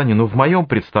этом плане, но в моем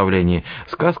представлении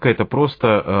сказка — это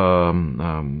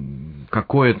просто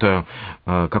какой-то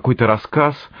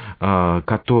рассказ,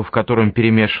 в котором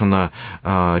перемешана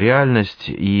реальность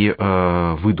и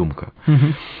выдумка.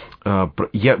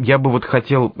 Я бы вот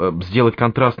хотел сделать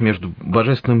контраст между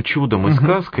божественным чудом и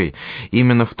сказкой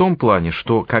именно в том плане,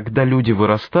 что когда люди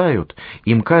вырастают,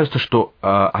 им кажется, что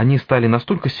они стали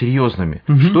настолько серьезными,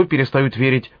 что перестают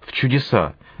верить в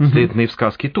чудеса, следовательно, и в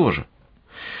сказки тоже.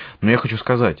 Но я хочу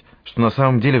сказать, что на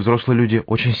самом деле взрослые люди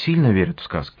очень сильно верят в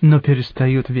сказки. Но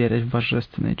перестают верить в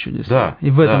божественные чудеса. Да, и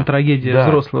в этом трагедия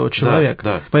взрослого человека.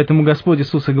 Да. Поэтому Господь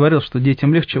Иисус и говорил, что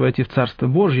детям легче войти в Царство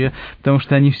Божье, потому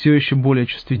что они все еще более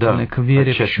чувствительны к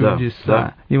вере в чудеса.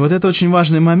 Да. И вот это очень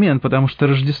важный момент, потому что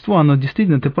Рождество, оно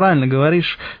действительно, ты правильно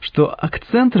говоришь, что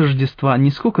акцент Рождества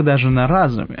не сколько даже на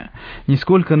разуме, не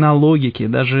сколько на логике,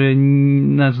 даже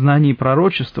на знании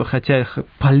пророчества, хотя их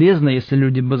полезно, если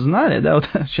люди бы знали, да, вот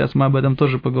сейчас мы об этом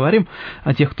тоже поговорим,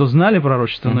 о тех, кто знали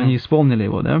пророчество, но не исполнили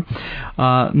его, да.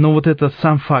 Но вот этот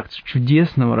сам факт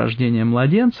чудесного рождения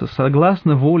младенца,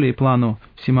 согласно воле и плану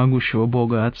всемогущего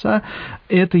Бога Отца,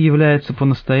 это является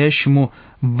по-настоящему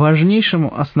важнейшим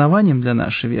основанием для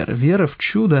нашей веры. Вера в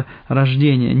чудо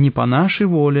рождения не по нашей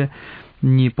воле,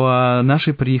 не по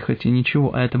нашей прихоти,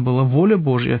 ничего, а это была воля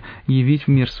Божья явить в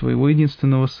мир своего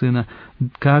единственного Сына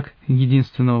как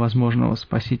единственного возможного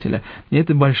Спасителя. И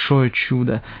это большое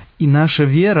чудо. И наша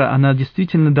вера, она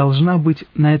действительно должна быть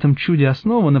на этом чуде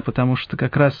основана, потому что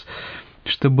как раз,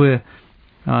 чтобы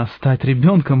стать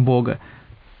ребенком Бога,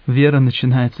 вера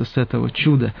начинается с этого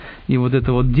чуда. И вот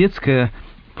это вот детское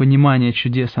понимание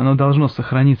чудес, оно должно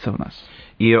сохраниться в нас.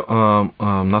 И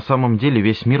на самом деле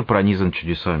весь мир пронизан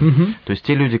чудесами. То есть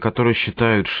те люди, которые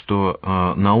считают, что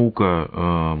наука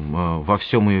во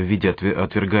всем ее виде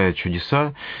отвергает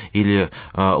чудеса, или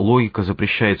логика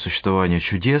запрещает существование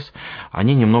чудес,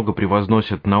 они немного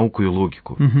превозносят науку и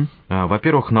логику.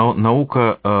 Во-первых,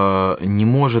 наука не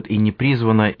может и не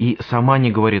призвана, и сама не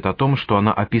говорит о том, что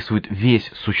она описывает весь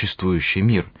существующий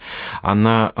мир.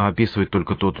 Она описывает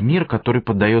только тот мир, который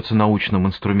поддается научным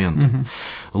инструментам.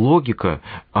 Логика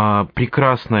 —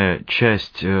 прекрасная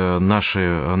часть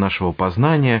нашего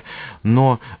познания,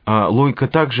 но логика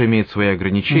также имеет свои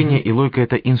ограничения, и логика —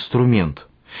 это инструмент.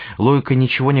 Логика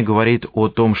ничего не говорит о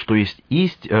том, что есть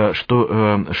истина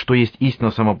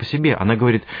сама по себе. Она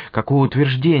говорит, какое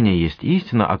утверждение есть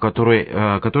истина, а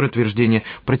которое утверждение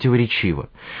противоречиво.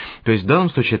 То есть в данном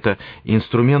случае это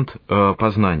инструмент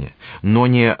познания, но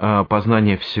не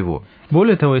познание всего.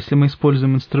 Более того, если мы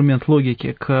используем инструмент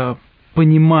логики к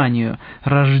пониманию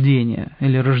рождения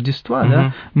или Рождества,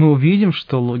 да, мы увидим,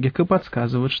 что логика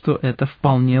подсказывает, что это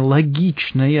вполне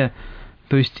логичное,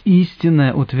 то есть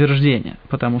истинное утверждение,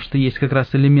 потому что есть как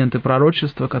раз элементы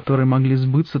пророчества, которые могли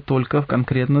сбыться только в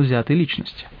конкретно взятой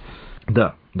личности.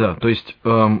 Да, то есть,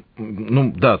 то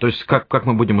есть как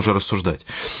мы будем уже рассуждать.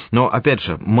 Но, опять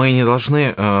же, мы не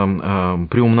должны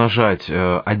приумножать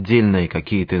отдельные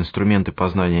какие-то инструменты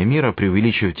познания мира,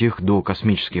 преувеличивать их до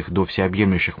космических, до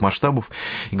всеобъемлющих масштабов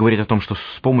и говорить о том, что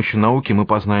с помощью науки мы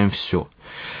познаем все.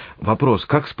 Вопрос,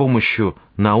 как с помощью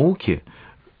науки,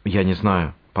 я не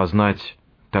знаю, познать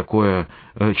такое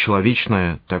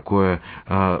человечное, такое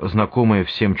знакомое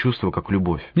всем чувство, как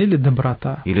любовь. Или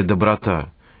доброта.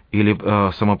 Или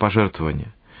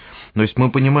самопожертвование. То есть мы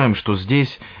понимаем, что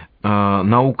здесь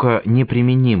наука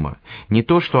неприменима. Не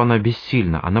то, что она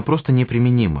бессильна, она просто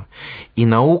неприменима. И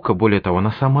наука, более того,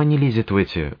 она сама не лезет в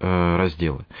эти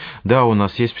разделы. Да, у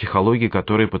нас есть психологи,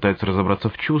 которые пытаются разобраться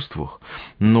в чувствах,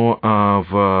 но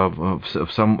в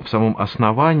самом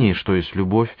основании, что есть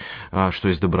любовь, что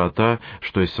есть доброта,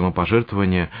 что есть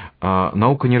самопожертвование,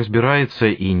 наука не разбирается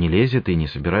и не лезет, и не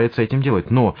собирается этим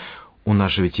делать. Но у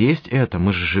нас же ведь есть это,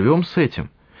 мы же живем с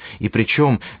этим. И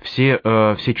причем все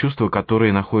чувства,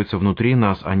 которые находятся внутри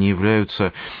нас, они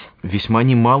являются весьма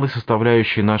немалой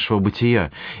составляющей нашего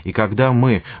бытия. И когда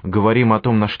мы говорим о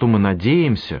том, на что мы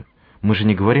надеемся, мы же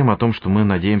не говорим о том, что мы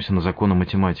надеемся на законы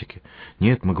математики.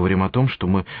 Нет, мы говорим о том, что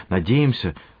мы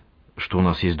надеемся, что у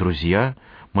нас есть друзья,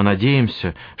 мы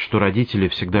надеемся, что родители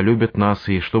всегда любят нас,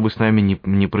 и что бы с нами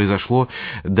ни произошло,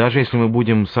 даже если мы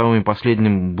будем самым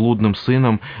последним блудным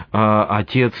сыном,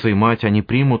 отец и мать, они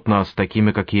примут нас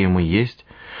такими, какие мы есть.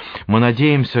 Мы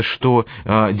надеемся, что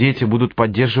дети будут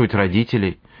поддерживать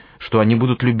родителей, что они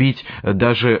будут любить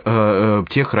даже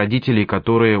тех родителей,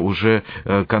 которые уже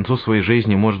к концу своей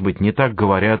жизни, может быть, не так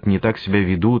говорят, не так себя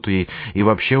ведут и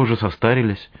вообще уже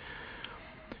состарились.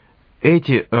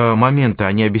 Эти моменты,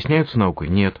 они объясняются наукой?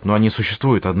 Нет, но они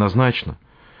существуют однозначно.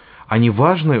 Они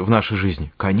важны в нашей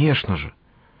жизни? Конечно же.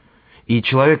 И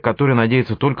человек, который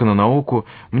надеется только на науку,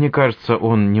 мне кажется,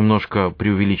 он немножко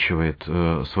преувеличивает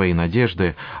свои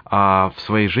надежды, а в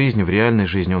своей жизни, в реальной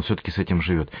жизни он все-таки с этим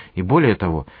живет. И более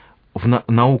того,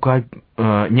 наука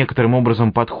некоторым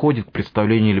образом подходит к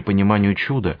представлению или пониманию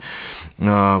чуда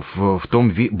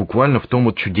буквально в том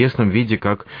вот чудесном виде,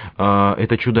 как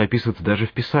это чудо описывается даже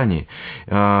в Писании.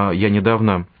 Я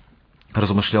недавно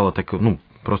размышлял о таком,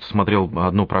 просто смотрел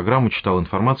одну программу, читал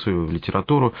информацию,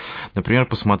 литературу. Например,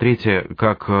 посмотрите,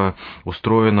 как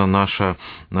устроена наша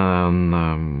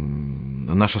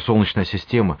Солнечная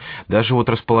система. Даже вот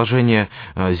расположение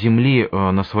Земли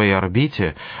на своей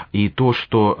орбите и то,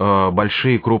 что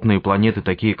большие крупные планеты,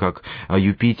 такие как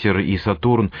Юпитер и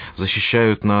Сатурн,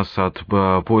 защищают нас от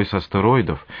пояса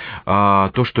астероидов,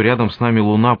 то, что рядом с нами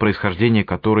Луна, происхождение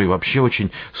которой вообще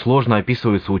очень сложно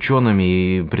описывается учеными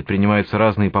и предпринимаются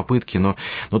разные попытки, но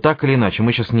так или иначе,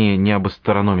 мы сейчас не об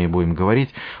астрономии будем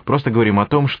говорить, просто говорим о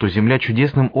том, что Земля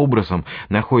чудесным образом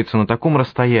находится на таком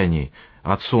расстоянии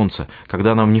от Солнца,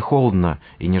 когда нам не холодно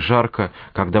и не жарко,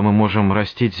 когда мы можем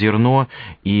растить зерно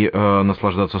и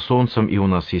наслаждаться солнцем, и у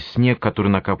нас есть снег, который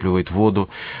накапливает воду.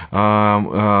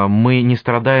 Мы не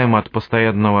страдаем от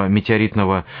постоянного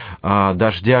метеоритного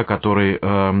дождя, который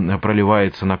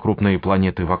проливается на крупные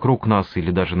планеты вокруг нас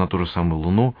или даже на ту же самую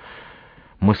Луну.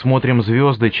 Мы смотрим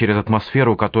звезды через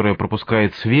атмосферу, которая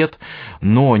пропускает свет,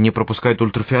 но не пропускает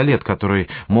ультрафиолет, который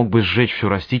мог бы сжечь всю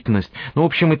растительность. В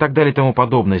общем, и так далее и тому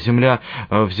подобное. В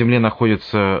Земле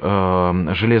находится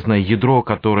железное ядро,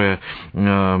 которое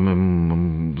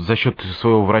за счет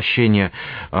своего вращения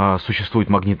существует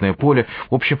магнитное поле.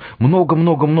 В общем,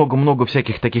 много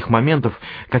всяких таких моментов,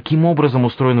 каким образом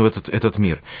устроен этот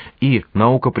мир. И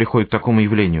наука приходит к такому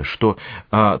явлению, что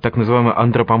так называемый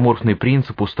антропоморфный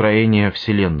принцип устроения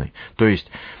Вселенной. То есть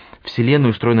Вселенная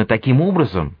устроена таким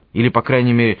образом, или, по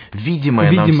крайней мере, видимая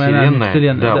нам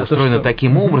Вселенная устроена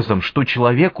таким образом, что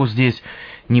человеку здесь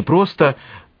не просто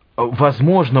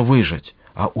возможно выжить,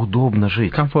 а удобно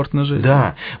жить. Комфортно жить.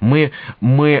 Да. Мы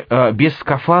без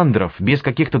скафандров, без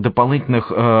каких-то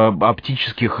дополнительных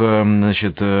оптических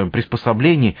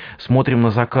приспособлений смотрим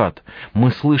на закат.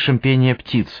 Мы слышим пение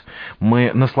птиц.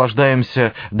 Мы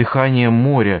наслаждаемся дыханием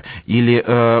моря или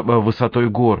высотой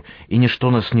гор. И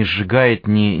ничто нас не сжигает,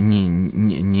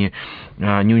 не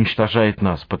уничтожает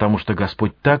нас. Потому что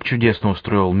Господь так чудесно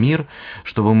устроил мир,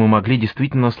 чтобы мы могли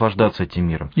действительно наслаждаться этим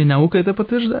миром. И наука это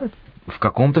подтверждает. В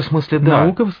каком-то смысле, да.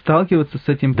 Наука сталкивается с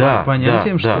этим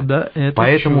понятием, что это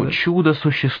Поэтому чудо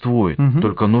существует,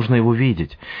 только нужно его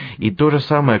видеть. И то же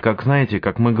самое, как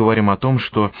мы говорим о том,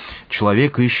 что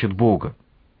человек ищет Бога.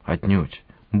 Отнюдь.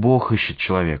 Бог ищет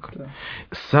человека. Да.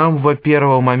 С самого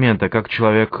первого момента, как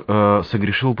человек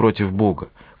согрешил против Бога,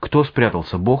 кто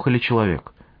спрятался, Бог или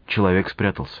человек? Человек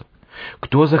спрятался.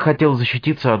 Кто захотел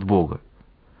защититься от Бога?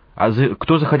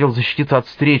 Кто захотел защититься от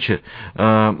встречи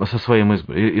со своим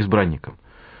избранником,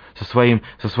 со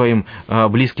своим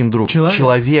близким другом?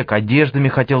 Человек одеждами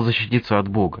хотел защититься от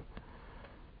Бога.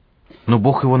 Но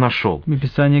Бог его нашел. И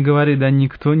Писание говорит,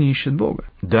 никто не ищет Бога.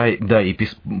 Да, и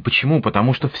почему?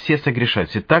 Потому что все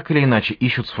согрешают, все так или иначе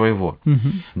ищут своего.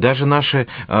 Даже наши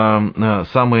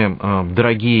самые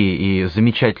дорогие и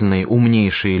замечательные,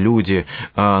 умнейшие люди,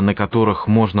 на которых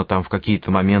можно в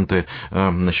какие-то моменты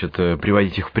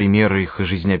приводить их в примеры, их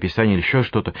жизнеописания или еще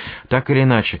что-то, так или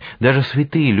иначе, даже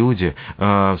святые люди,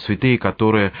 святые,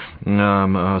 которые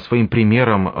своим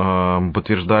примером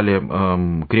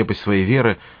подтверждали крепость своей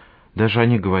веры, даже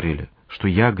они говорили, что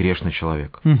я грешный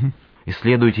человек. И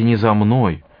следуйте не за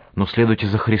мной, но следуйте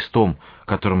за Христом,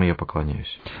 которому я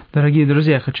поклоняюсь. Дорогие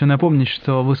друзья, хочу напомнить,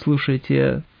 что вы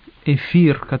слушаете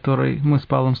эфир, который мы с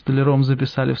Павлом Столяром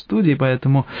записали в студии,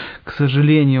 поэтому, к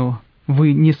сожалению,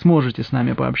 вы не сможете с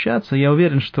нами пообщаться. Я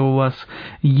уверен, что у вас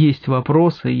есть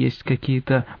вопросы, есть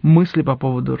какие-то мысли по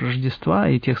поводу Рождества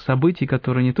и тех событий,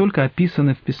 которые не только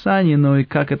описаны в Писании, но и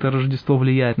как это Рождество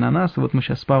влияет на нас. Вот мы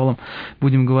сейчас с Павлом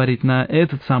будем говорить на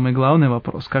этот самый главный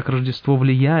вопрос, как Рождество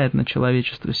влияет на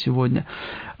человечество сегодня.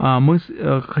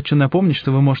 Хочу напомнить,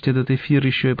 что вы можете этот эфир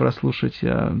еще и прослушать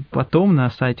потом на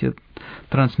сайте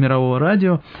Трансмирового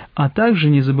радио, а также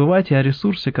не забывайте о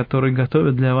ресурсе, который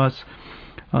готовит для вас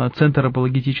Центр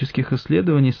апологетических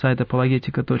исследований, сайт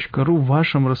apologetica.ru. В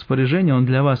вашем распоряжении он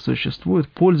для вас существует.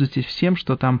 Пользуйтесь всем,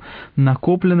 что там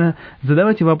накоплено.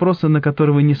 Задавайте вопросы, на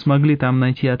которые вы не смогли там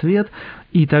найти ответ.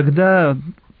 И тогда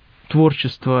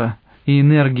творчество и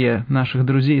энергия наших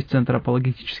друзей из Центра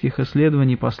апологетических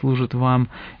исследований послужит вам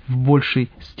в большей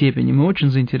степени. Мы очень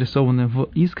заинтересованы в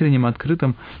искреннем,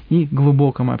 открытом и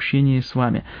глубоком общении с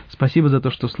вами. Спасибо за то,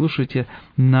 что слушаете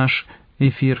наш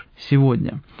эфир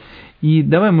сегодня. И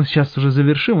давай мы сейчас уже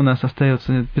завершим, у нас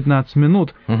остается 15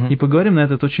 минут, и поговорим на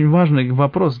этот очень важный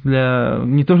вопрос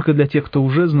не только для тех, кто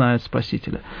уже знает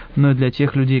Спасителя, но и для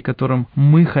тех людей, которым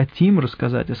мы хотим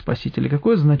рассказать о Спасителе.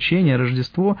 Какое значение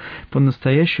Рождество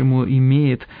по-настоящему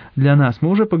имеет для нас?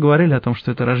 Мы уже поговорили о том, что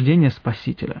это рождение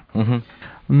Спасителя.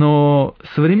 Но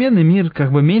современный мир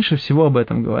как бы меньше всего об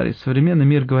этом говорит. Современный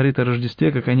мир говорит о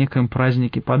Рождестве как о неком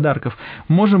празднике подарков.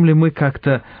 Можем ли мы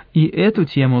как-то и эту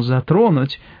тему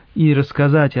затронуть, и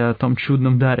рассказать о том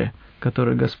чудном даре,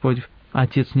 который Господь,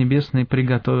 Отец Небесный,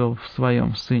 приготовил в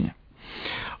Своем Сыне?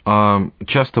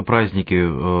 Часто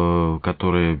праздники,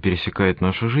 которые пересекают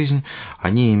нашу жизнь,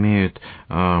 они имеют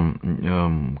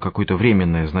какое-то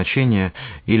временное значение,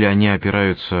 или они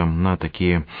опираются на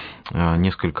такие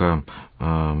несколько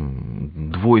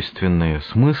двойственные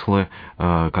смыслы,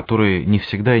 которые не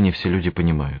всегда и не все люди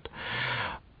понимают.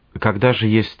 Когда же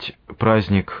есть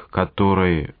праздник,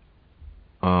 который,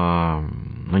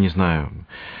 не знаю,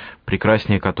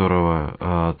 прекраснее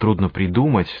которого трудно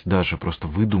придумать, даже просто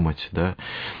выдумать, да,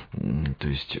 то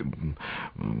есть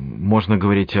можно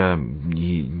говорить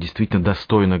и действительно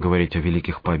достойно говорить о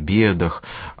великих победах,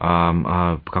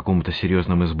 о каком-то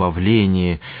серьезном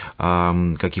избавлении,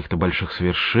 о каких-то больших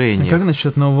свершениях. А как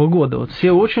насчет Нового года? Вот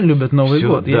все очень любят Новый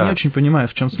год, да. Я не очень понимаю,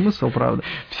 в чем смысл, правда.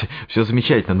 Все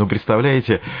замечательно, но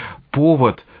представляете,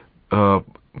 повод...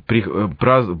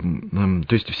 То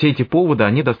есть все эти поводы,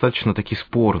 они достаточно такие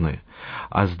спорные.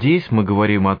 А здесь мы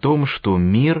говорим о том, что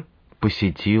мир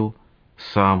посетил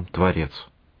сам Творец.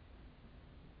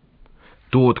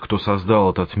 Тот, кто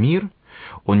создал этот мир,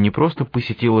 он не просто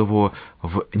посетил его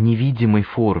в невидимой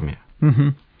форме.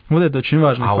 Вот это очень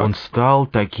важно. А он стал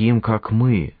таким, как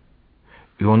мы.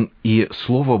 И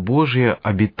Слово Божье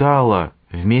обитало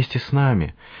вместе с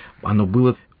нами. Оно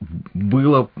было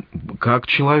как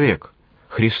человек.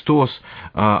 Христос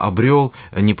обрел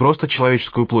не просто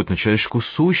человеческую плоть, но человеческую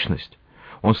сущность.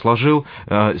 Он сложил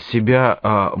в себя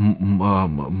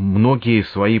многие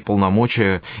свои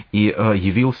полномочия и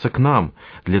явился к нам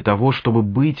для того, чтобы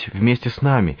быть вместе с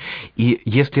нами. И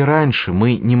если раньше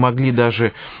мы не могли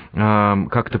даже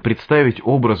как-то представить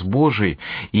образ Божий,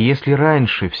 и если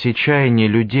раньше все чаяния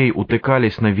людей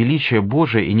утыкались на величие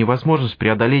Божие и невозможность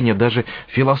преодоления даже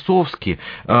философски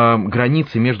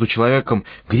границы между человеком,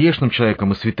 грешным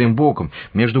человеком и святым Богом,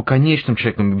 между конечным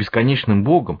человеком и бесконечным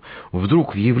Богом,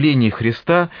 вдруг в явлении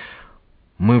Христа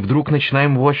мы вдруг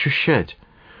начинаем его ощущать.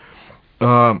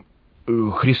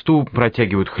 Христу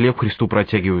протягивают хлеб, Христу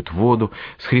протягивают воду,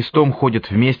 с Христом ходят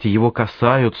вместе, его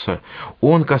касаются,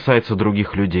 он касается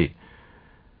других людей.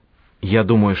 Я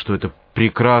думаю, что это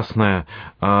прекрасное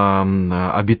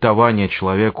обетование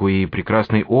человеку и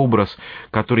прекрасный образ,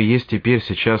 который есть теперь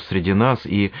сейчас среди нас,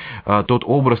 и тот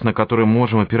образ, на который мы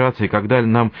можем опираться. И когда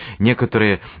нам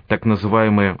некоторые так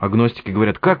называемые агностики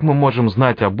говорят, как мы можем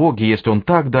знать о Боге, если Он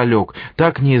так далек,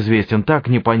 так неизвестен, так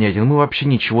непонятен, мы вообще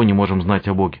ничего не можем знать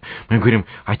о Боге. Мы говорим,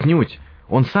 отнюдь.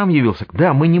 Он сам явился.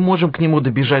 Да, мы не можем к Нему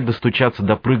добежать, достучаться,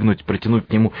 допрыгнуть, протянуть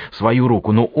к Нему свою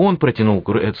руку, но Он протянул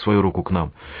эту свою руку к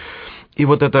нам. И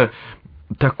вот это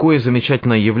такое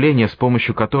замечательное явление, с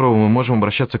помощью которого мы можем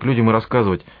обращаться к людям и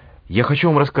рассказывать. Я хочу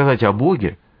вам рассказать о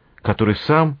Боге, который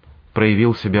сам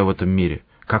проявил себя в этом мире.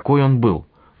 Какой Он был.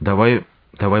 Давай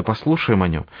послушаем о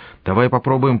Нем. Давай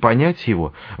попробуем понять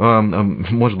Его.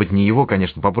 Может быть, не Его,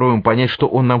 конечно. Попробуем понять, что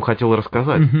Он нам хотел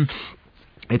рассказать.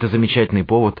 Это замечательный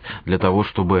повод для того,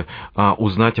 чтобы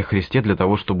узнать о Христе, для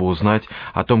того, чтобы узнать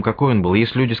о том, какой Он был.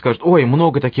 Если люди скажут, ой,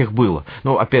 много таких было.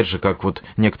 Ну, опять же, как вот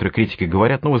некоторые критики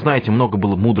говорят, вы знаете, много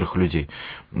было мудрых людей.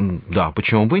 Да,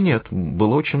 почему бы и нет?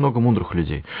 Было очень много мудрых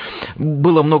людей.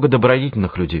 Было много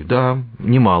добродетельных людей. Да,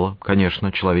 немало,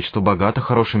 конечно. Человечество богато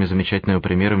хорошими, замечательными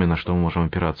примерами, на что мы можем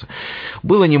опираться.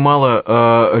 Было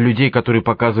немало людей, которые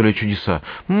показывали чудеса.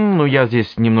 Я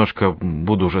здесь немножко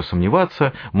буду уже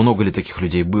сомневаться, много ли таких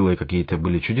людей было и какие-то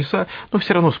были чудеса, но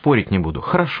все равно спорить не буду.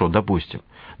 Хорошо, допустим.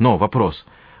 Но вопрос,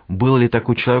 был ли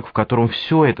такой человек, в котором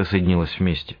все это соединилось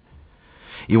вместе?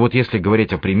 И вот если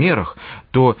говорить о примерах,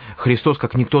 то Христос,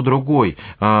 как никто другой,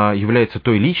 является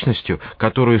той личностью,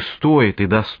 которую стоит и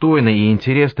достойно, и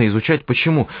интересно изучать.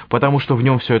 Почему? Потому что в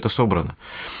нем все это собрано.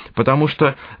 Потому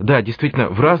что, да, действительно,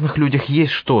 в разных людях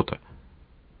есть что-то,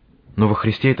 но во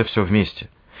Христе это все вместе.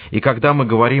 И когда мы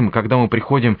говорим, когда мы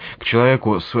приходим к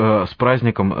человеку с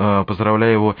праздником,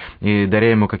 поздравляя его и даря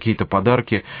ему какие-то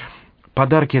подарки,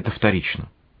 подарки это вторично.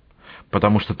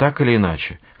 Потому что так или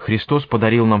иначе, Христос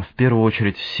подарил нам в первую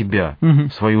очередь себя,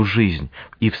 свою жизнь.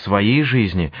 И в своей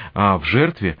жизни, в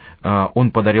жертве, Он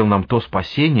подарил нам то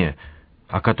спасение,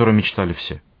 о котором мечтали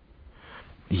все.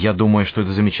 Я думаю, что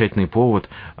это замечательный повод,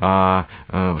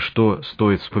 что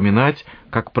стоит вспоминать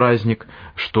как праздник,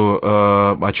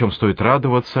 о чем стоит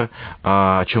радоваться,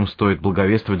 о чем стоит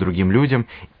благовествовать другим людям.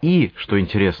 И, что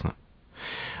интересно,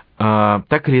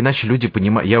 так или иначе люди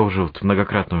понимают, я уже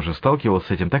многократно уже сталкивался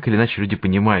с этим, так или иначе люди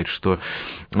понимают, что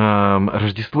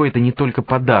Рождество — это не только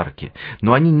подарки,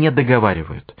 но они не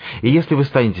договаривают. И если вы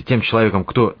станете тем человеком,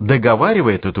 кто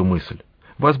договаривает эту мысль,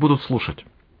 вас будут слушать.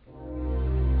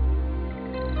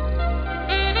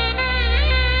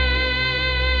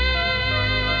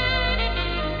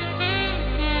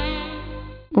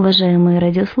 Уважаемые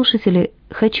радиослушатели,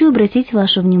 хочу обратить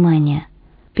ваше внимание.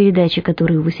 Передача,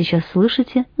 которую вы сейчас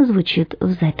слышите, звучит в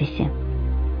записи.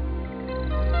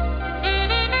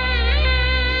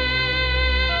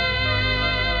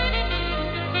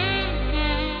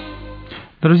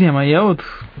 Друзья мои, я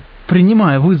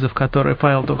принимаю вызов, который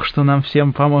Павел только что нам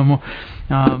всем, по-моему,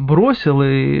 бросил,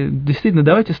 и действительно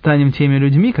давайте станем теми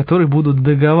людьми, которые будут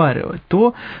договаривать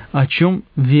то, о чем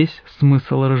весь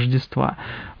смысл Рождества.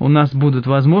 У нас будут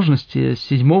возможности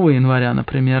 7 января,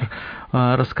 например,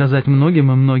 рассказать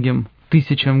многим и многим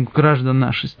тысячам граждан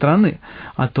нашей страны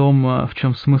о том, в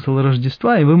чем смысл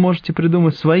Рождества, и вы можете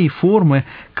придумать свои формы,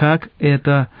 как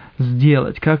это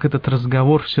сделать, как этот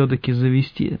разговор все-таки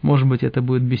завести. Может быть, это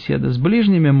будет беседа с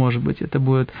ближними, может быть, это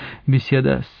будет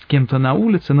беседа с кем-то на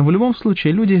улице, но в любом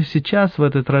случае люди сейчас в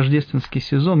этот рождественский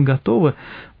сезон готовы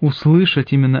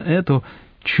услышать именно эту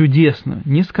чудесную,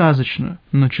 не сказочную,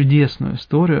 но чудесную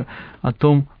историю о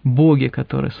том Боге,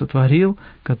 который сотворил,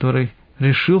 который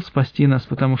решил спасти нас,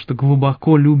 потому что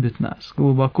глубоко любит нас,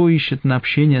 глубоко ищет на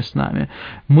общение с нами.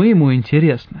 Мы ему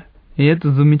интересны. И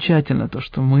это замечательно, то,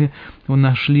 что мы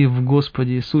нашли в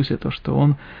Господе Иисусе, то, что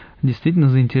Он действительно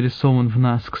заинтересован в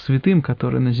нас, к святым,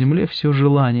 которые на земле все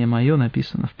желание мое,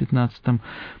 написано в 15-м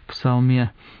псалме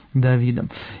Давидом.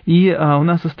 И у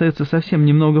нас остается совсем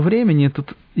немного времени.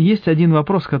 Тут есть один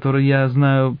вопрос, который, я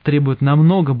знаю, требует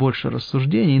намного больше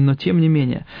рассуждений, но тем не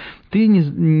менее. Ты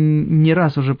не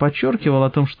раз уже подчеркивал о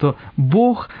том, что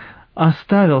Бог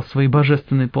оставил свои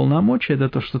божественные полномочия, это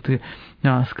то, что ты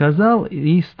сказал,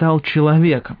 и стал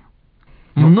человеком.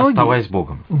 Оставаясь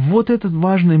Богом. Вот этот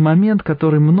важный момент,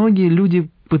 который многие люди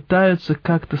пытаются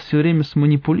как-то все время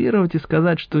сманипулировать и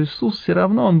сказать, что Иисус все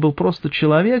равно, Он был просто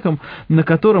человеком, на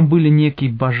котором были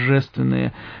некие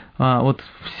божественные,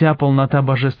 вся полнота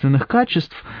божественных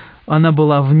качеств, она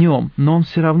была в Нем, но Он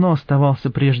все равно оставался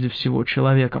прежде всего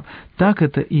человеком. Так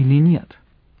это или нет?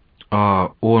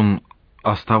 Он,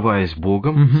 оставаясь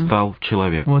Богом, стал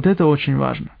человеком. Вот это очень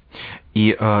важно.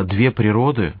 И две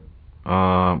природы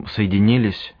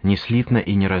соединились неслитно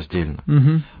и нераздельно.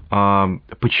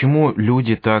 Почему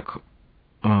люди так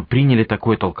приняли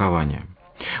такое толкование?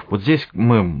 Вот здесь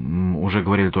мы уже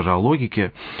говорили тоже о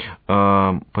логике,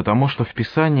 потому что в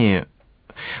Писании,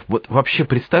 вот вообще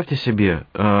представьте себе,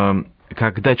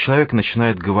 когда человек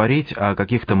начинает говорить о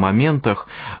каких-то моментах,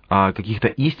 о каких-то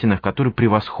истинах, которые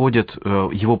превосходят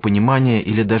его понимание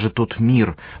или даже тот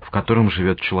мир, в котором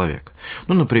живет человек.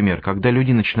 Ну, например, когда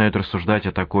люди начинают рассуждать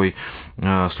о такой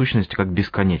сущности, как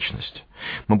бесконечность.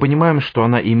 Мы понимаем, что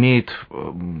она имеет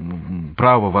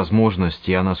право, возможность,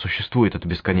 и она существует, эта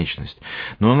бесконечность.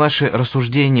 Но наши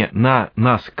рассуждения на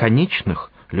нас, конечных,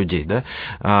 людей, да,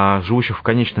 живущих в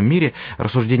конечном мире,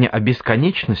 рассуждения о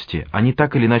бесконечности, они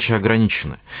так или иначе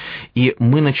ограничены. И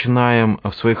мы начинаем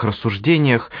в своих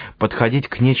рассуждениях подходить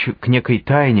к некой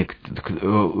тайне, к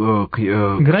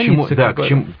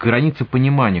границе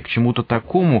понимания, к чему-то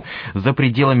такому, за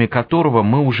пределами которого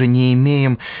мы уже не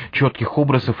имеем четких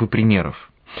образов и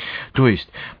примеров. То есть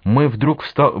мы вдруг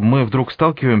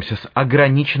сталкиваемся с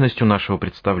ограниченностью нашего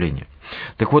представления.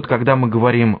 Так вот, когда мы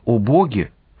говорим о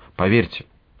Боге, поверьте,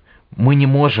 мы не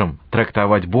можем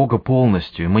трактовать Бога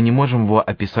полностью, мы не можем Его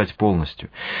описать полностью.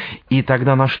 И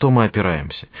тогда на что мы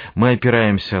опираемся? Мы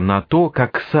опираемся на то,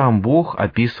 как сам Бог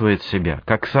описывает себя,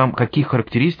 какие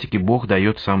характеристики Бог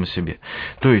дает сам о себе.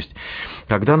 То есть,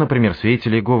 когда, например,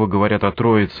 свидетели Иеговы говорят о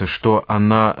Троице, что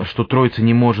Троица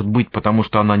не может быть, потому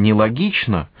что она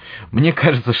нелогична, мне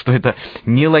кажется, что это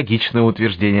нелогичное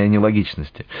утверждение о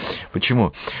нелогичности.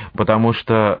 Почему? Потому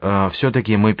что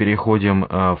все-таки мы переходим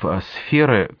в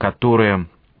сферы, которые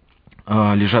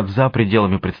лежат за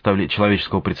пределами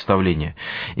человеческого представления.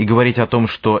 И говорить о том,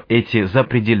 что эти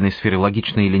запредельные сферы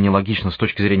логичны или нелогичны с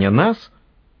точки зрения нас,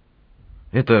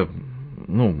 это,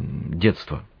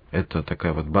 детство. Это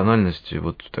такая вот банальность,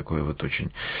 вот такое вот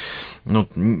очень...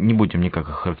 не будем никак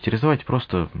их характеризовать,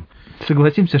 просто...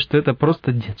 Согласимся, что это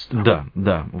просто детство.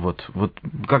 Да, вот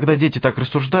когда дети так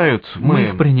рассуждают, мы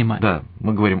их принимаем. Да,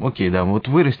 мы говорим, окей, да, вот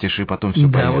вырастешь и потом все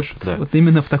поймешь. Вот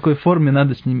именно в такой форме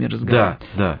надо с ними разговаривать.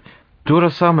 Да. То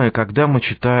же самое, когда мы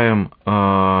читаем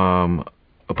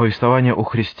повествование о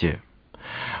Христе.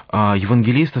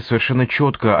 Евангелисты совершенно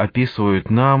четко описывают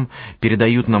нам,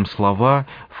 передают нам слова,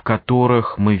 в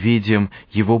которых мы видим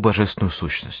Его божественную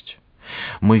сущность.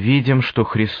 Мы видим, что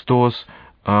Христос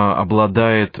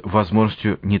обладает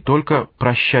возможностью не только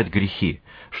прощать грехи,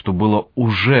 что было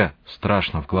уже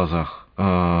страшно в глазах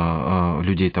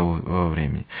людей того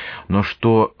времени, но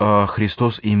что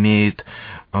Христос имеет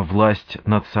власть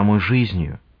над самой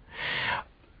жизнью.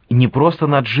 Не просто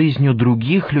над жизнью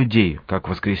других людей, как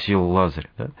воскресил Лазарь,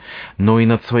 да, но и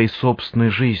над своей собственной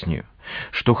жизнью.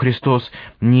 Что Христос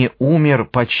не умер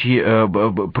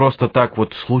просто так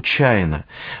вот случайно,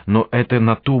 но это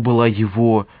на то была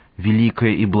Его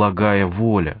великая и благая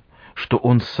воля, что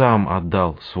Он сам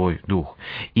отдал свой дух,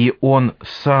 и Он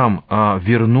сам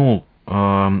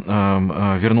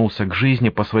вернулся к жизни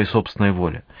по своей собственной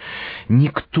воле.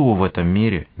 Никто в этом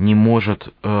мире не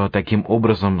может таким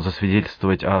образом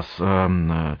засвидетельствовать о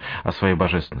своей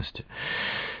божественности.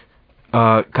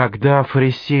 Когда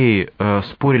фарисеи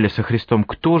спорили со Христом,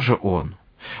 кто же Он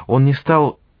не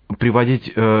стал приводить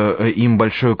им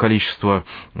большое количество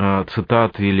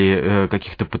цитат или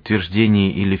каких-то подтверждений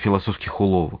или философских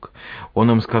уловок.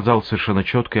 Он им сказал совершенно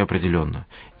четко и определенно: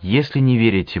 «Если не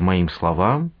верите моим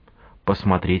словам,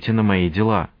 посмотрите на мои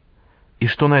дела». И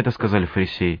что на это сказали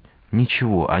фарисеи?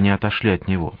 Ничего, они отошли от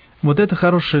Него. Вот это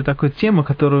хорошая такая тема,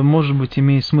 которую, может быть,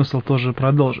 имеет смысл тоже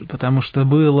продолжить, потому что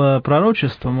было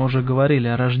пророчество, мы уже говорили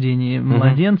о рождении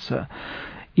младенца,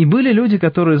 и были люди,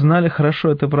 которые знали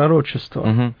хорошо это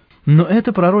пророчество. Но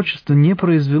это пророчество не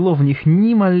произвело в них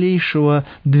ни малейшего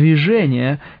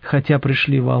движения, хотя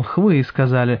пришли волхвы и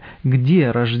сказали: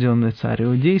 где рожденный царь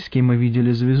иудейский, мы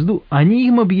видели звезду. Они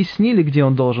им объяснили, где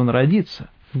он должен родиться,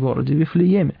 в городе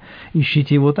Вифлееме.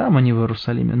 Ищите его там, а не в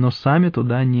Иерусалиме, но сами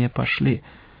туда не пошли.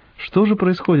 Что же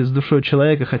происходит с душой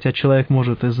человека, хотя человек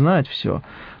может и знать все,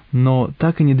 но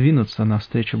так и не двинуться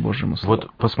навстречу Божьему Слову? Вот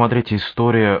посмотрите,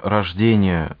 история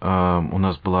рождения. У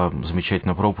нас была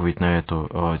замечательная проповедь на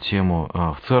эту тему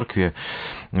в церкви,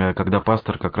 когда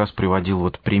пастор как раз приводил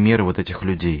вот примеры вот этих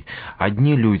людей.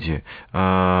 Одни люди,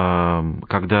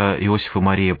 когда Иосиф и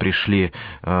Мария пришли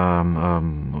в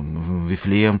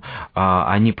Вифлеем,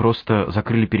 они просто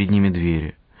закрыли перед ними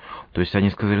двери. То есть они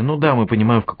сказали: ну да, мы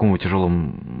понимаем, в каком вы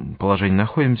тяжелом положении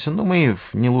находимся, но мы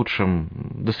в не лучшем,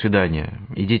 до свидания,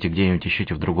 идите где-нибудь,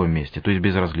 ищите в другом месте, то есть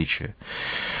безразличие.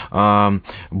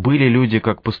 Были люди,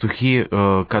 как пастухи,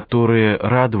 которые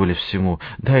радовались всему,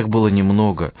 да, их было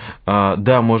немного,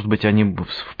 да, может быть, они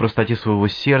в простоте своего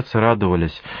сердца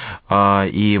радовались,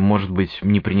 и, может быть,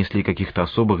 не принесли каких-то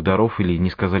особых даров или не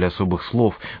сказали особых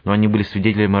слов, но они были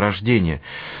свидетелями рождения.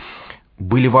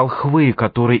 Были волхвы,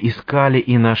 которые искали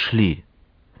и нашли.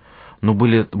 Но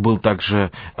был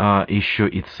также еще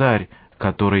и царь,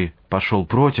 который пошел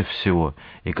против всего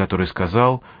и который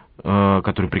приказал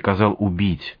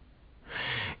убить.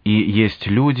 И есть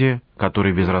люди,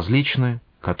 которые безразличны,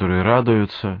 которые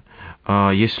радуются.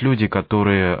 Есть люди,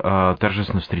 которые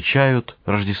торжественно встречают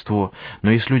Рождество,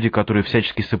 но есть люди, которые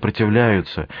всячески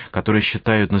сопротивляются, которые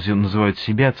называют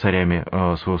себя царями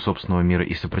своего собственного мира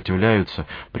и сопротивляются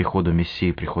приходу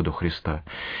Мессии, приходу Христа.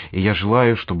 И я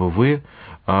желаю, чтобы вы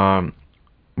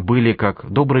были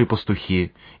как добрые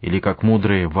пастухи или как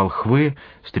мудрые волхвы,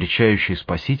 встречающие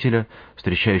Спасителя,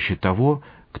 встречающие того,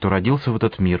 кто родился в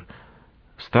этот мир,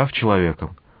 став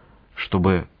человеком,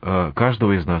 чтобы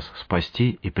каждого из нас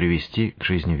спасти и привести к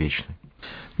жизни вечной.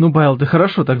 Ну, Павел, ты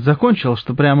хорошо так закончил,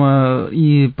 что прямо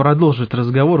и продолжить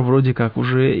разговор вроде как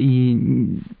уже и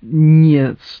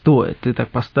не стоит. Ты так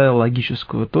поставил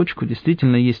логическую точку.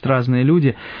 Действительно, есть разные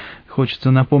люди.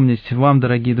 Хочется напомнить вам,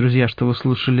 дорогие друзья, что вы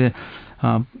слушали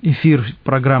эфир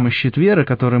программы «Щит веры»,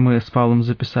 который мы с Павлом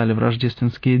записали в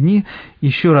рождественские дни.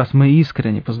 Еще раз мы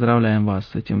искренне поздравляем вас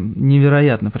с этим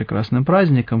невероятно прекрасным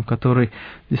праздником, который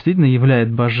действительно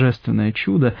являет божественное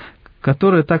чудо,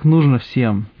 которое так нужно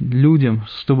всем людям,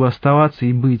 чтобы оставаться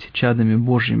и быть чадами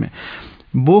Божьими.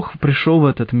 Бог пришел в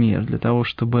этот мир для того,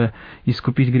 чтобы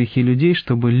искупить грехи людей,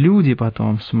 чтобы люди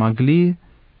потом смогли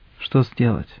что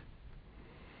сделать?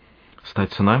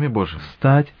 Стать сынами Божьими.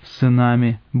 Стать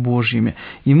сынами Божьими.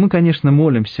 И мы, конечно,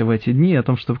 молимся в эти дни о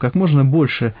том, чтобы как можно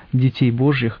больше детей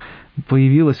Божьих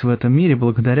появилось в этом мире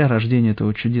благодаря рождению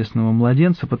этого чудесного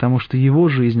младенца, потому что его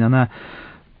жизнь, она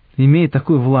имеет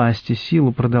такую власть и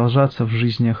силу продолжаться в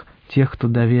жизнях тех, кто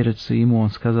доверится ему. Он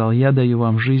сказал: «Я даю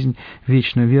вам жизнь,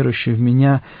 вечно верующую в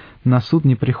меня на суд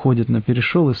не приходит, но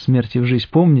перешел из смерти в жизнь».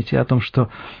 Помните о том, что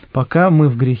пока мы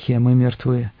в грехе, мы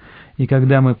мертвы. И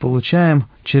когда мы получаем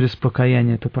через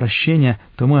покаяние это прощение,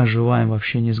 то мы оживаем в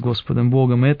общении с Господом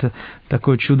Богом. И это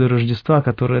такое чудо Рождества,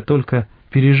 которое только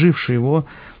переживший его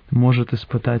может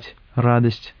испытать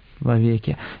радость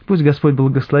вовеки. Пусть Господь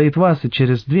благословит вас, и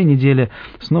через 2 недели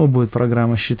снова будет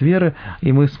программа «Щит веры»,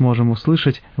 и мы сможем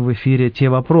услышать в эфире те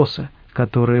вопросы,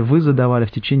 которые вы задавали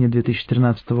в течение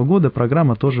 2013 года.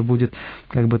 Программа тоже будет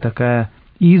как бы такая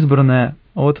избранная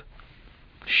от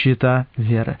щита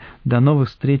веры. До новых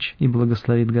встреч, и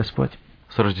благословит Господь.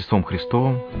 С Рождеством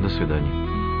Христовым. До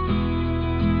свидания.